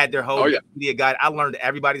 I had their whole media guide. I learned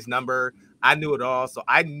everybody's number. I knew it all. So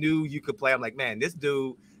I knew you could play. I'm like, man, this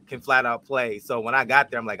dude can flat out play. So when I got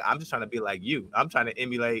there, I'm like, I'm just trying to be like you. I'm trying to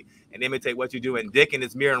emulate and imitate what you do. And Dick and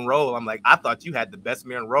his mirror and roll, I'm like, I thought you had the best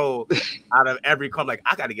mirror and roll out of every club. Like,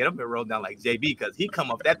 I got to get up and roll down like JB, because he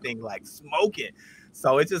come off that thing like smoking.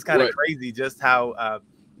 So it's just kind of crazy just how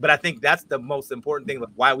but I think that's the most important thing,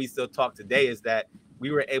 why we still talk today, is that we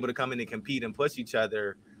were able to come in and compete and push each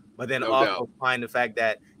other, but then also find the fact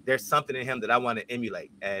that there's something in him that I want to emulate.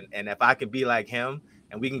 And if I can be like him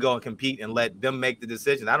and we can go and compete and let them make the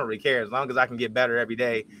decision, I don't really care. As long as I can get better every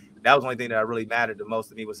day, that was the only thing that really mattered the most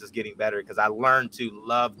to me, was just getting better, because I learned to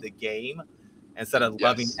love the game instead of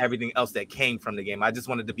loving everything else that came from the game. I just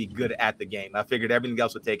wanted to be good at the game. I figured everything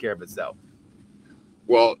else would take care of itself.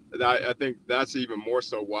 Well, I think that's even more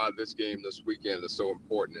so why this game this weekend is so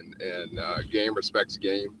important, and game respects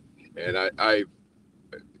game. And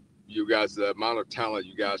you guys, the amount of talent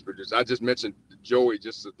you guys produce. I just mentioned Joey,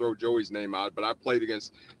 just to throw Joey's name out, but I played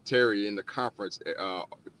against Terry in the conference.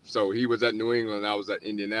 So he was at New England, I was at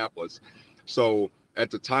Indianapolis. So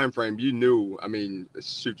at the time frame, you knew, I mean,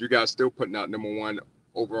 shoot, you guys still putting out #1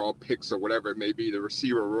 overall picks or whatever it may be, the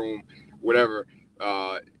receiver room, whatever.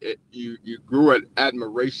 You grew an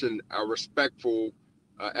admiration, a respectful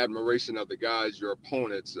admiration of the guys, your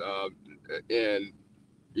opponents, and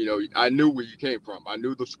I knew where you came from. I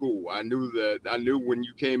knew the school. I knew when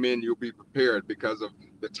you came in, you'll be prepared because of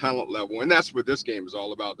the talent level, and that's what this game is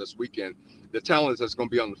all about this weekend. The talent that's going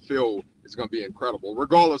to be on the field is going to be incredible,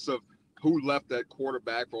 regardless of who left that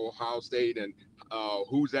quarterback for Ohio State and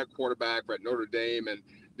who's that quarterback for Notre Dame, and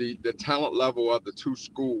the talent level of the two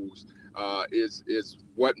schools. Is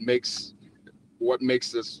what makes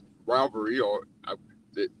this rivalry, or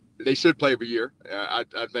they should play every year. I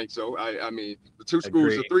think so. I mean, the two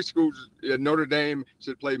schools, the three schools, Notre Dame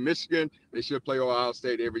should play Michigan. They should play Ohio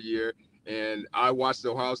State every year. And I watched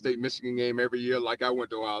the Ohio State-Michigan game every year, like I went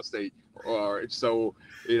to Ohio State. So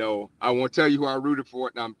I won't tell you who I rooted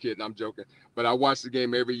for. No, I'm kidding. I'm joking. But I watched the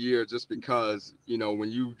game every year just because,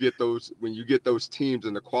 when you get those teams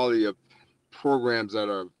and the quality of programs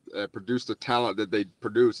that produce the talent that they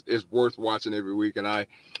produce, is worth watching every week. And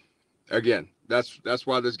that's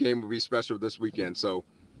why this game will be special this weekend. So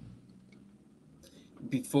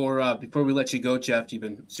before we let you go, Jeff, you've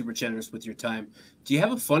been super generous with your time. Do you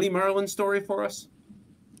have a funny Marlon story for us?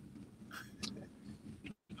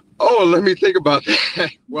 Oh, let me think about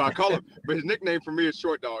that. Well, I call him, but his nickname for me is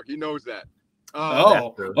Short Dog. He knows that.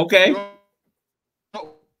 Okay.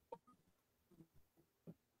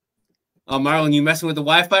 Marlon, you messing with the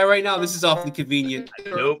Wi-Fi right now? This is awfully convenient.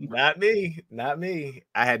 Nope, not me. Not me.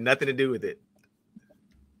 I had nothing to do with it.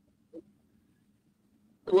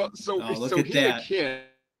 Well, look at that.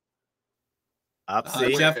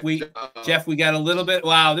 Jeff, we got a little bit.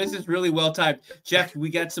 Wow, this is really well timed. Jeff, we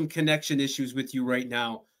got some connection issues with you right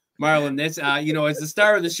now. Marlon, this as the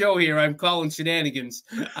star of the show here, I'm calling shenanigans.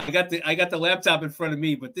 I got the laptop in front of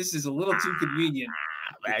me, but this is a little too convenient.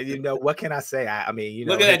 What can I say? I mean,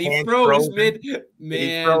 look at that. He froze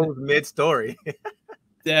mid story.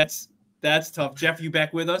 That's tough. Jeff, you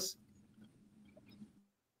back with us?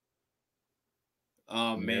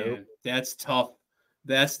 Oh man, that's tough.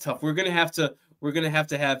 That's tough. We're gonna have to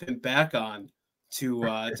have him back on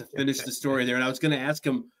to finish the story there. And I was gonna ask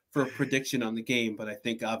him for a prediction on the game, but I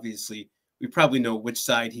think obviously we probably know which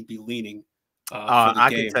side he'd be leaning. I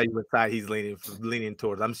can tell you what side he's leaning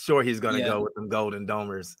towards. I'm sure he's gonna go with them Golden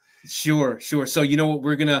Domers. Sure. So you know what,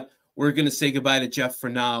 we're gonna say goodbye to Jeff for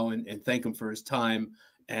now and thank him for his time.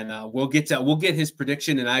 And we'll get his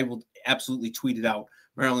prediction, and I will absolutely tweet it out.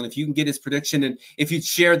 Marlon, if you can get his prediction, and if you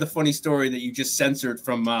share the funny story that you just censored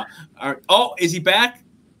from is he back?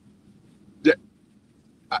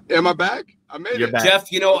 Am I back? I made You're it. back.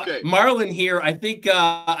 Jeff, Okay. Marlon here, I think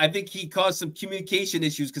he caused some communication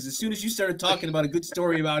issues because as soon as you started talking about a good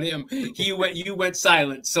story about him, you went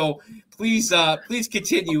silent. So please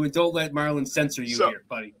continue and don't let Marlon censor you here,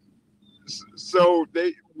 buddy. So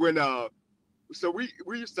we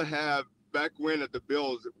used to have back when at the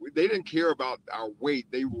Bills, they didn't care about our weight.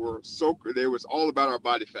 They was all about our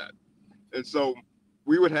body fat. And so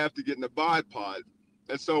we would have to get in the bod pod.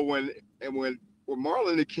 And so when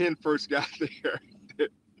Marlon and Ken first got there,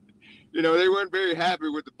 they weren't very happy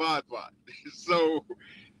with the bod pod. So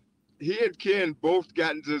he and Ken both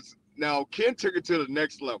got into this. Now Ken took it to the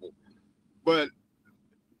next level, but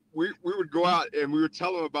we would go out and we would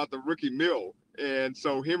tell him about the rookie meal. And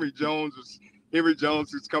so Henry Jones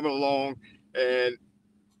was coming along, and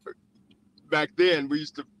back then we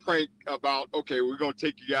used to prank about, okay, we're going to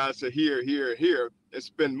take you guys to here, here, here and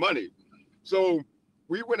spend money. So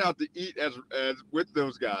we went out to eat as with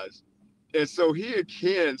those guys. And so he and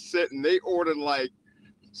Ken sit and they ordered like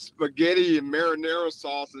spaghetti and marinara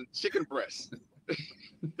sauce and chicken breast.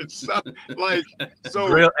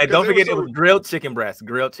 Grilled, and don't forget it was grilled chicken breast.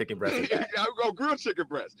 Grilled chicken breast. Grilled chicken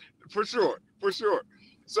breast for sure.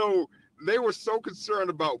 So they were so concerned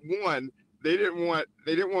about one, they didn't want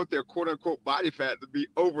their quote unquote body fat to be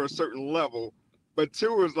over a certain level, but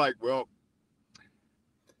two was like, well,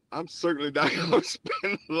 I'm certainly not going to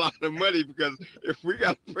spend a lot of money because if we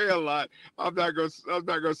got to pay a lot, I'm not going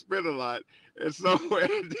to spend a lot. And so at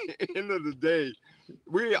the end of the day,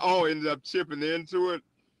 we all ended up chipping into it,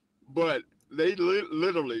 but they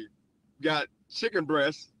literally got chicken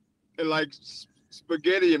breast and like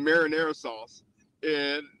spaghetti and marinara sauce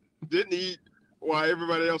and didn't eat while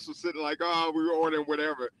everybody else was sitting like, oh, we were ordering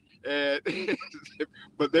whatever. And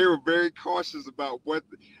but they were very cautious about what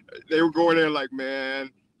they were going there like,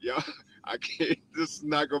 man, I can't, this is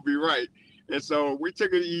not going to be right. And so we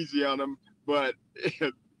took it easy on them, but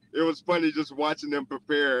it was funny just watching them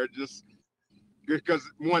prepare, just because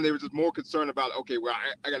one, they were just more concerned about, okay, well,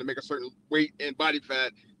 I got to make a certain weight and body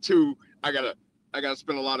fat. Two, I gotta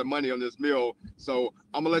spend a lot of money on this meal. So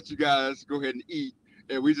I'm gonna let you guys go ahead and eat,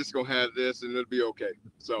 and we just gonna have this, and it'll be okay.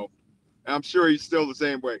 So I'm sure he's still the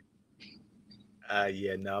same way.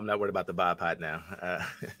 Yeah, no, I'm not worried about the bod pot now.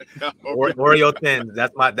 Okay. Oreo thins,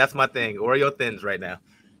 that's my thing. Oreo thins right now.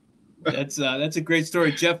 That's a great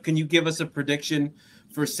story, Jeff. Can you give us a prediction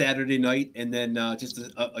for Saturday night, and then just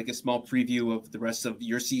a small preview of the rest of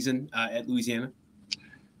your season at Louisiana?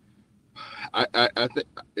 I think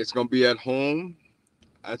it's gonna be at home.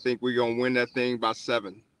 I think we're gonna win that thing by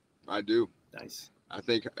 7. I do. Nice. I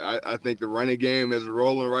think the running game is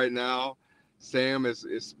rolling right now. Sam is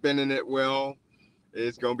spinning it well.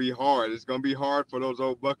 It's gonna be hard. It's gonna be hard for those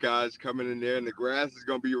old Buckeyes coming in there, and the grass is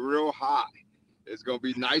gonna be real high. It's gonna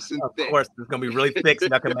be nice and thick. Of course, it's gonna be really thick, so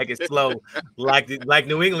I can make it slow, like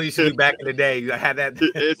New England used to do back in the day. I had that.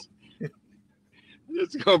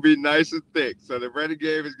 It's gonna be nice and thick. So the running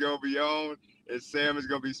game is gonna be on, and Sam is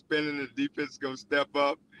gonna be spinning. The defense is gonna step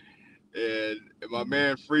up, and my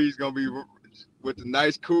man Free's gonna be with the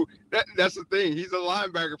nice cool. That's the thing. He's a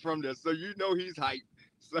linebacker from there, so he's hyped.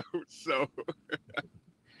 So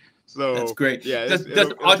that's great. Yeah. Does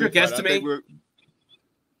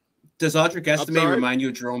Audric Estime remind you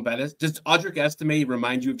of Jerome Bettis? Does Audric Estime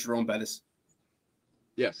remind you of Jerome Bettis?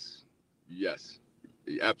 Yes,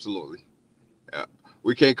 absolutely.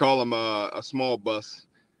 We can't call him a small bus,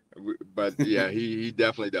 but yeah, he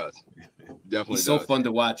definitely does. Definitely. He's so fun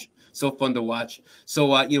to watch.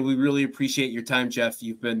 So we really appreciate your time, Jeff.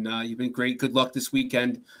 You've been great. Good luck this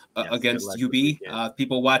weekend against UB.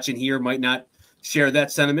 People watching here might not share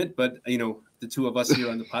that sentiment, but the two of us here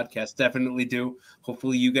on the podcast definitely do.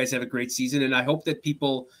 Hopefully you guys have a great season, and I hope that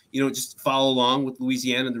people just follow along with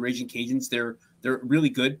Louisiana and the Ragin Cajuns. They're really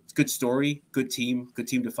good. Good story, good team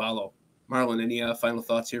to follow. Marlon, any final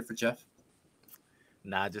thoughts here for Jeff?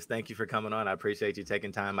 Nah, just thank you for coming on. I appreciate you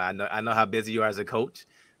taking time. I know how busy you are as a coach.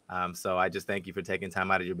 So I just thank you for taking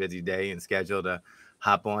time out of your busy day and schedule to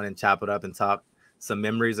hop on and chop it up and talk some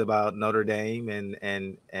memories about Notre Dame,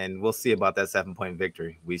 and we'll see about that 7-point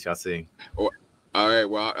victory. We shall see. All right.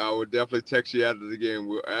 Well, I will definitely text you after the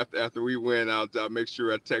game. After we win, I'll make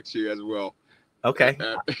sure I text you as well. Okay.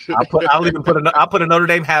 I'll put a Notre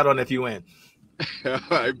Dame hat on if you win.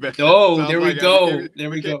 Oh, there we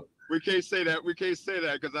go. We can't say that. We can't say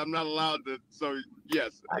that because I'm not allowed to. So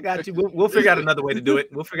yes, I got you. We'll figure out another way to do it.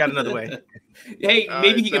 We'll figure out another way. Hey,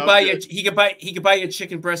 maybe he could buy you a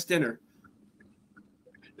chicken breast dinner.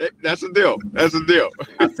 That's a deal. That's a deal.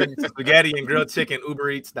 I'll send you some spaghetti and grilled chicken, Uber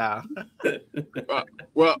Eats style.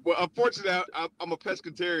 Well, unfortunately, I'm a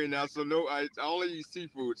pescatarian now, so no, I only eat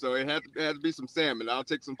seafood, so it had to be some salmon. I'll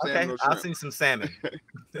take some salmon. Okay, I'll send you some salmon.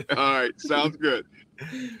 All right, sounds good.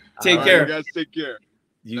 Take care. You guys take care.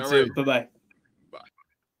 You All too. right. Bye-bye. Bye.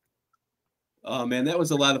 Oh man, that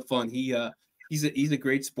was a lot of fun. He's a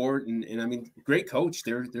great sport and I mean great coach.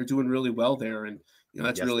 They're doing really well there, and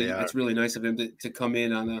that's Yes, that's really nice of him to come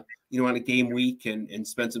in on a game week and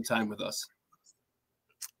spend some time with us.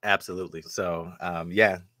 Absolutely. So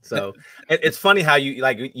yeah. So it's funny how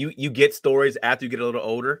you get stories after you get a little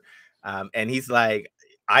older. And he's like,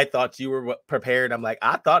 I thought you were prepared. I'm like,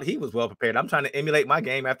 I thought he was well prepared. I'm trying to emulate my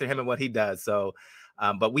game after him and what he does. So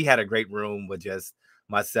but we had a great room with just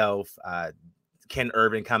myself, Ken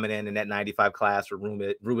Irvin coming in that 95 class for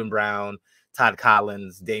Ruben Brown, Todd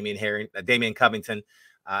Collins, Damian Covington.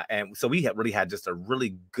 And so we really had just a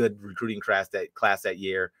really good recruiting class that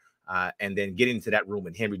year. And then getting into that room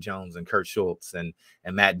with Henry Jones and Kurt Schultz and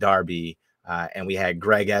Matt Darby. And we had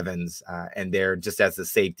Greg Evans and they're just as the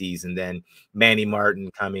safeties, and then Manny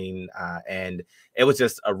Martin coming. And it was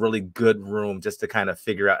just a really good room just to kind of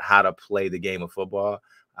figure out how to play the game of football.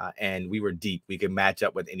 And we were deep. We could match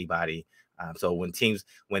up with anybody. So when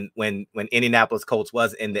Indianapolis Colts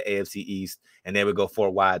was in the AFC East and they would go 4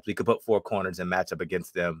 wides, we could put 4 corners and match up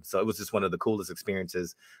against them. So it was just one of the coolest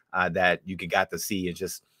experiences that you got to see.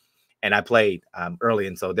 And I played early,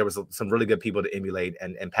 and so there was some really good people to emulate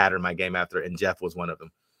and pattern my game after, and Jeff was one of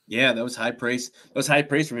them. Yeah, that was high praise. That was high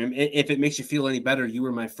praise from him. If it makes you feel any better, you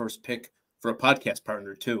were my first pick for a podcast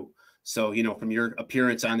partner too. So, from your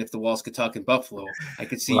appearance on If the Walls Could Talk in Buffalo, I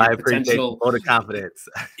could see your potential. Vote of confidence.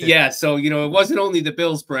 Yeah. So, it wasn't only the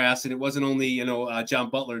Bills brass and it wasn't only, John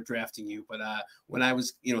Butler drafting you, but when I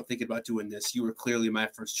was, thinking about doing this, you were clearly my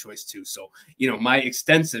first choice too. So, my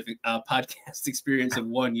extensive podcast experience of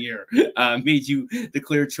 1 year made you the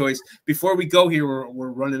clear choice. Before we go here, we're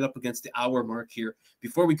running up against the hour mark here.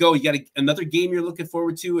 Before we go, you got another game you're looking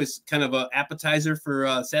forward to as kind of an appetizer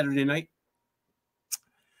for Saturday night?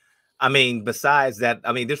 I mean, besides that,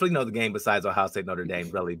 there's really no other game besides Ohio State Notre Dame,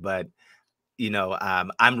 really. But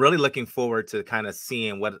I'm really looking forward to kind of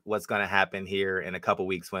seeing what's going to happen here in a couple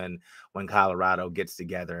weeks when Colorado gets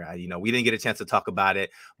together. We didn't get a chance to talk about it,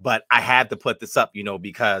 but I had to put this up,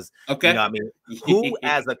 because who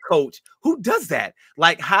as a coach, who does that?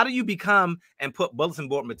 Like, how do you become and put bulletin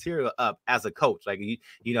board material up as a coach? Like, you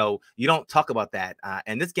don't talk about that.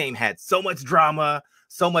 And this game had so much drama,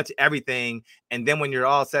 so much everything, and then when you're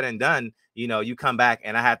all said and done, you come back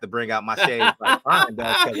and I have to bring out my shades like Brian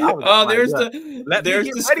does. There's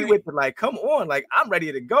me get ready with it. Like, come on, like I'm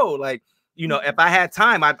ready to go. Like, if I had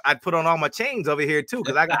time, I'd put on all my chains over here too,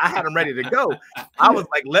 because I had them ready to go. I was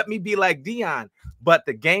like, let me be like Dion. But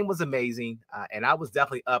the game was amazing, and I was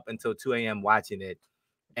definitely up until 2 a.m. watching it,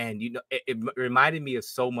 and it reminded me of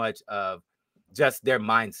so much of just their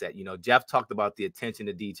mindset. Jeff talked about the attention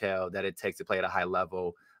to detail that it takes to play at a high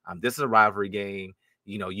level. This is a rivalry game.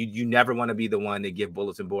 You never want to be the one to give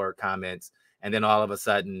bulletin board comments, and then all of a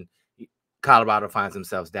sudden Colorado finds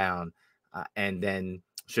themselves down, and then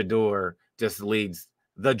Shador just leads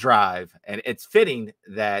the drive. And it's fitting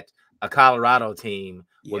that a Colorado team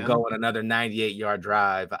would go on another 98-yard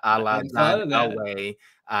drive a la John Elway.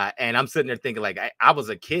 And I'm sitting there thinking, like, I was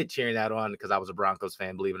a kid cheering that on because I was a Broncos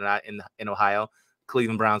fan, believe it or not, in Ohio.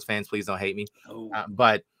 Cleveland Browns fans, please don't hate me.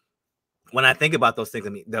 But when I think about those things,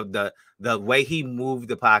 the way he moved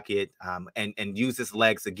the pocket and used his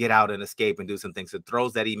legs to get out and escape and do some things, the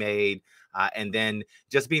throws that he made, and then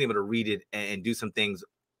just being able to read it and do some things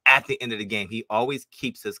at the end of the game, he always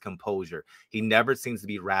keeps his composure. He never seems to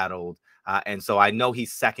be rattled. And so I know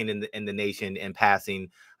he's second in the nation in passing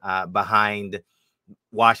behind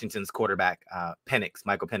Washington's quarterback,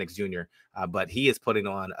 Michael Penix Jr. But he is putting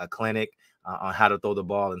on a clinic on how to throw the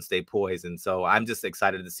ball and stay poised. And so I'm just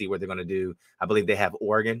excited to see what they're going to do. I believe they have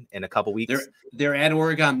Oregon in a couple weeks. They're at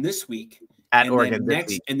Oregon this week.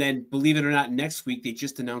 And then, believe it or not, next week, they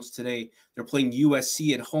just announced today, they're playing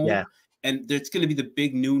USC at home. Yeah. And there's going to be the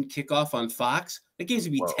big noon kickoff on Fox. That game's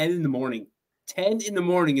going to be 10 in the morning. 10 in the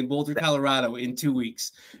morning in Boulder, Colorado in 2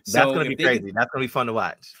 weeks. So that's going to be crazy. That's going to be fun to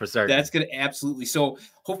watch for certain. That's going to absolutely. So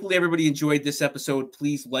hopefully everybody enjoyed this episode.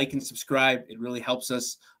 Please like and subscribe. It really helps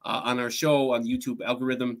us on our show, on the YouTube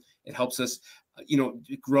algorithm. It helps us,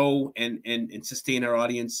 grow and sustain our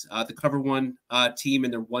audience. The Cover One team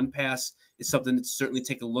and their One Pass is something to certainly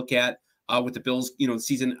take a look at with the Bills,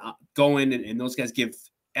 season going, and those guys give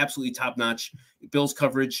absolutely top-notch Bills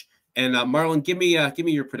coverage. And Marlon, give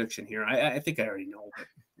me your prediction here. I think I already know.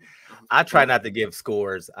 But I try not to give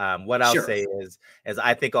scores. What I'll Sure. say is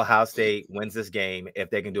I think Ohio State wins this game if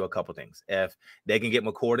they can do a couple things. If they can get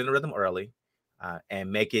McCord in the rhythm early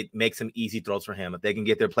and make some easy throws for him. If they can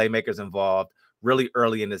get their playmakers involved really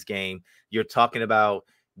early in this game, you're talking about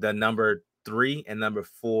the number 3 and number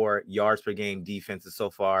 4 yards per game defenses so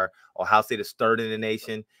far. Ohio State is 3rd in the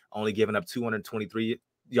nation, only giving up 223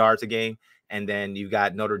 yards a game. And then you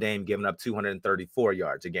got Notre Dame giving up 234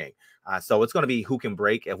 yards a game. So it's going to be who can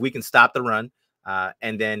break. If we can stop the run,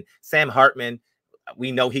 and then Sam Hartman,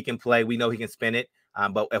 we know he can play. We know he can spin it.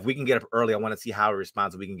 But if we can get up early, I want to see how he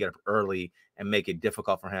responds. If we can get up early and make it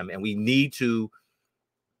difficult for him. And we need to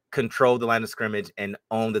control the line of scrimmage and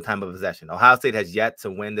own the time of possession. Ohio State has yet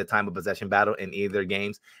to win the time of possession battle in either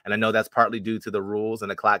games. And I know that's partly due to the rules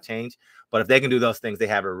and the clock change. But if they can do those things, they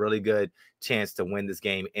have a really good chance to win this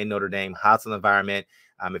game in Notre Dame. Hostile environment.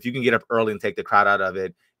 If you can get up early and take the crowd out of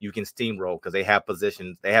it, you can steamroll because they have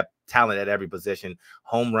positions. They have talent at every position.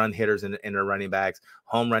 Home run hitters in their running backs,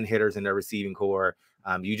 home run hitters in their receiving core.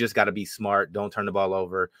 You just got to be smart. Don't turn the ball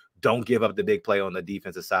over. Don't give up the big play on the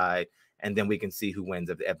defensive side. And then we can see who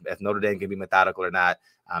wins. If Notre Dame can be methodical or not,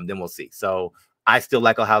 then we'll see. So I still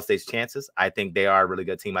like Ohio State's chances. I think they are a really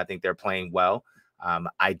good team. I think they're playing well.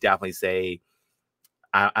 I definitely say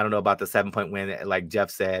I don't know about the 7-point win, like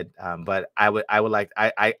Jeff said, but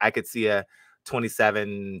I could see a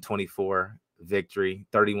 27-24 victory,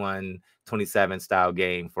 31-27 style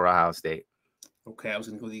game for Ohio State. Okay, I was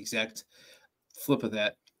going to go the exact flip of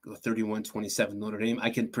that, 31-27 Notre Dame.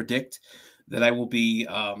 I can predict that I will be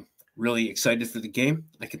really excited for the game.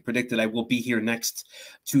 I can predict that I will be here next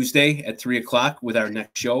Tuesday at 3 o'clock with our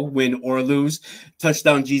next show. Win or lose,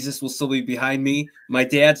 Touchdown Jesus will still be behind me. My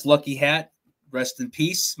dad's lucky hat, rest in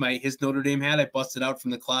peace. His Notre Dame hat, I busted out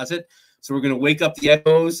from the closet. So we're going to wake up the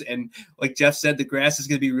echoes. And like Jeff said, the grass is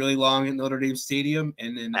going to be really long at Notre Dame Stadium.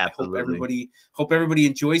 And then Absolutely. I hope everybody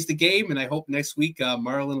enjoys the game. And I hope next week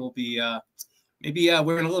Marlon will be maybe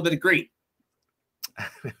wearing a little bit of green.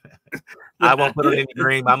 I won't put it in the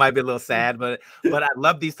green. I might be a little sad, but I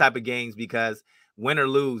love these type of games because win or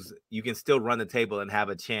lose, you can still run the table and have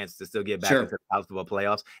a chance to still get back into the college football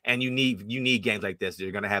playoffs. And you need games like this.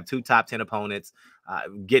 You're going to have 2 top 10 opponents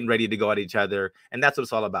getting ready to go at each other, and that's what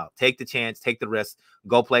it's all about. Take the chance, take the risk,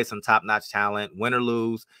 go play some top-notch talent. Win or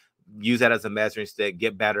lose, use that as a measuring stick,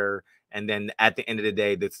 get better. And then at the end of the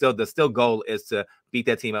day, the still goal is to beat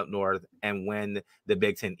that team up north and win the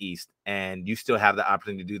Big Ten East. And you still have the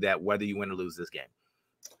opportunity to do that whether you win or lose this game.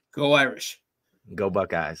 Go Irish. Go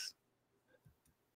Buckeyes.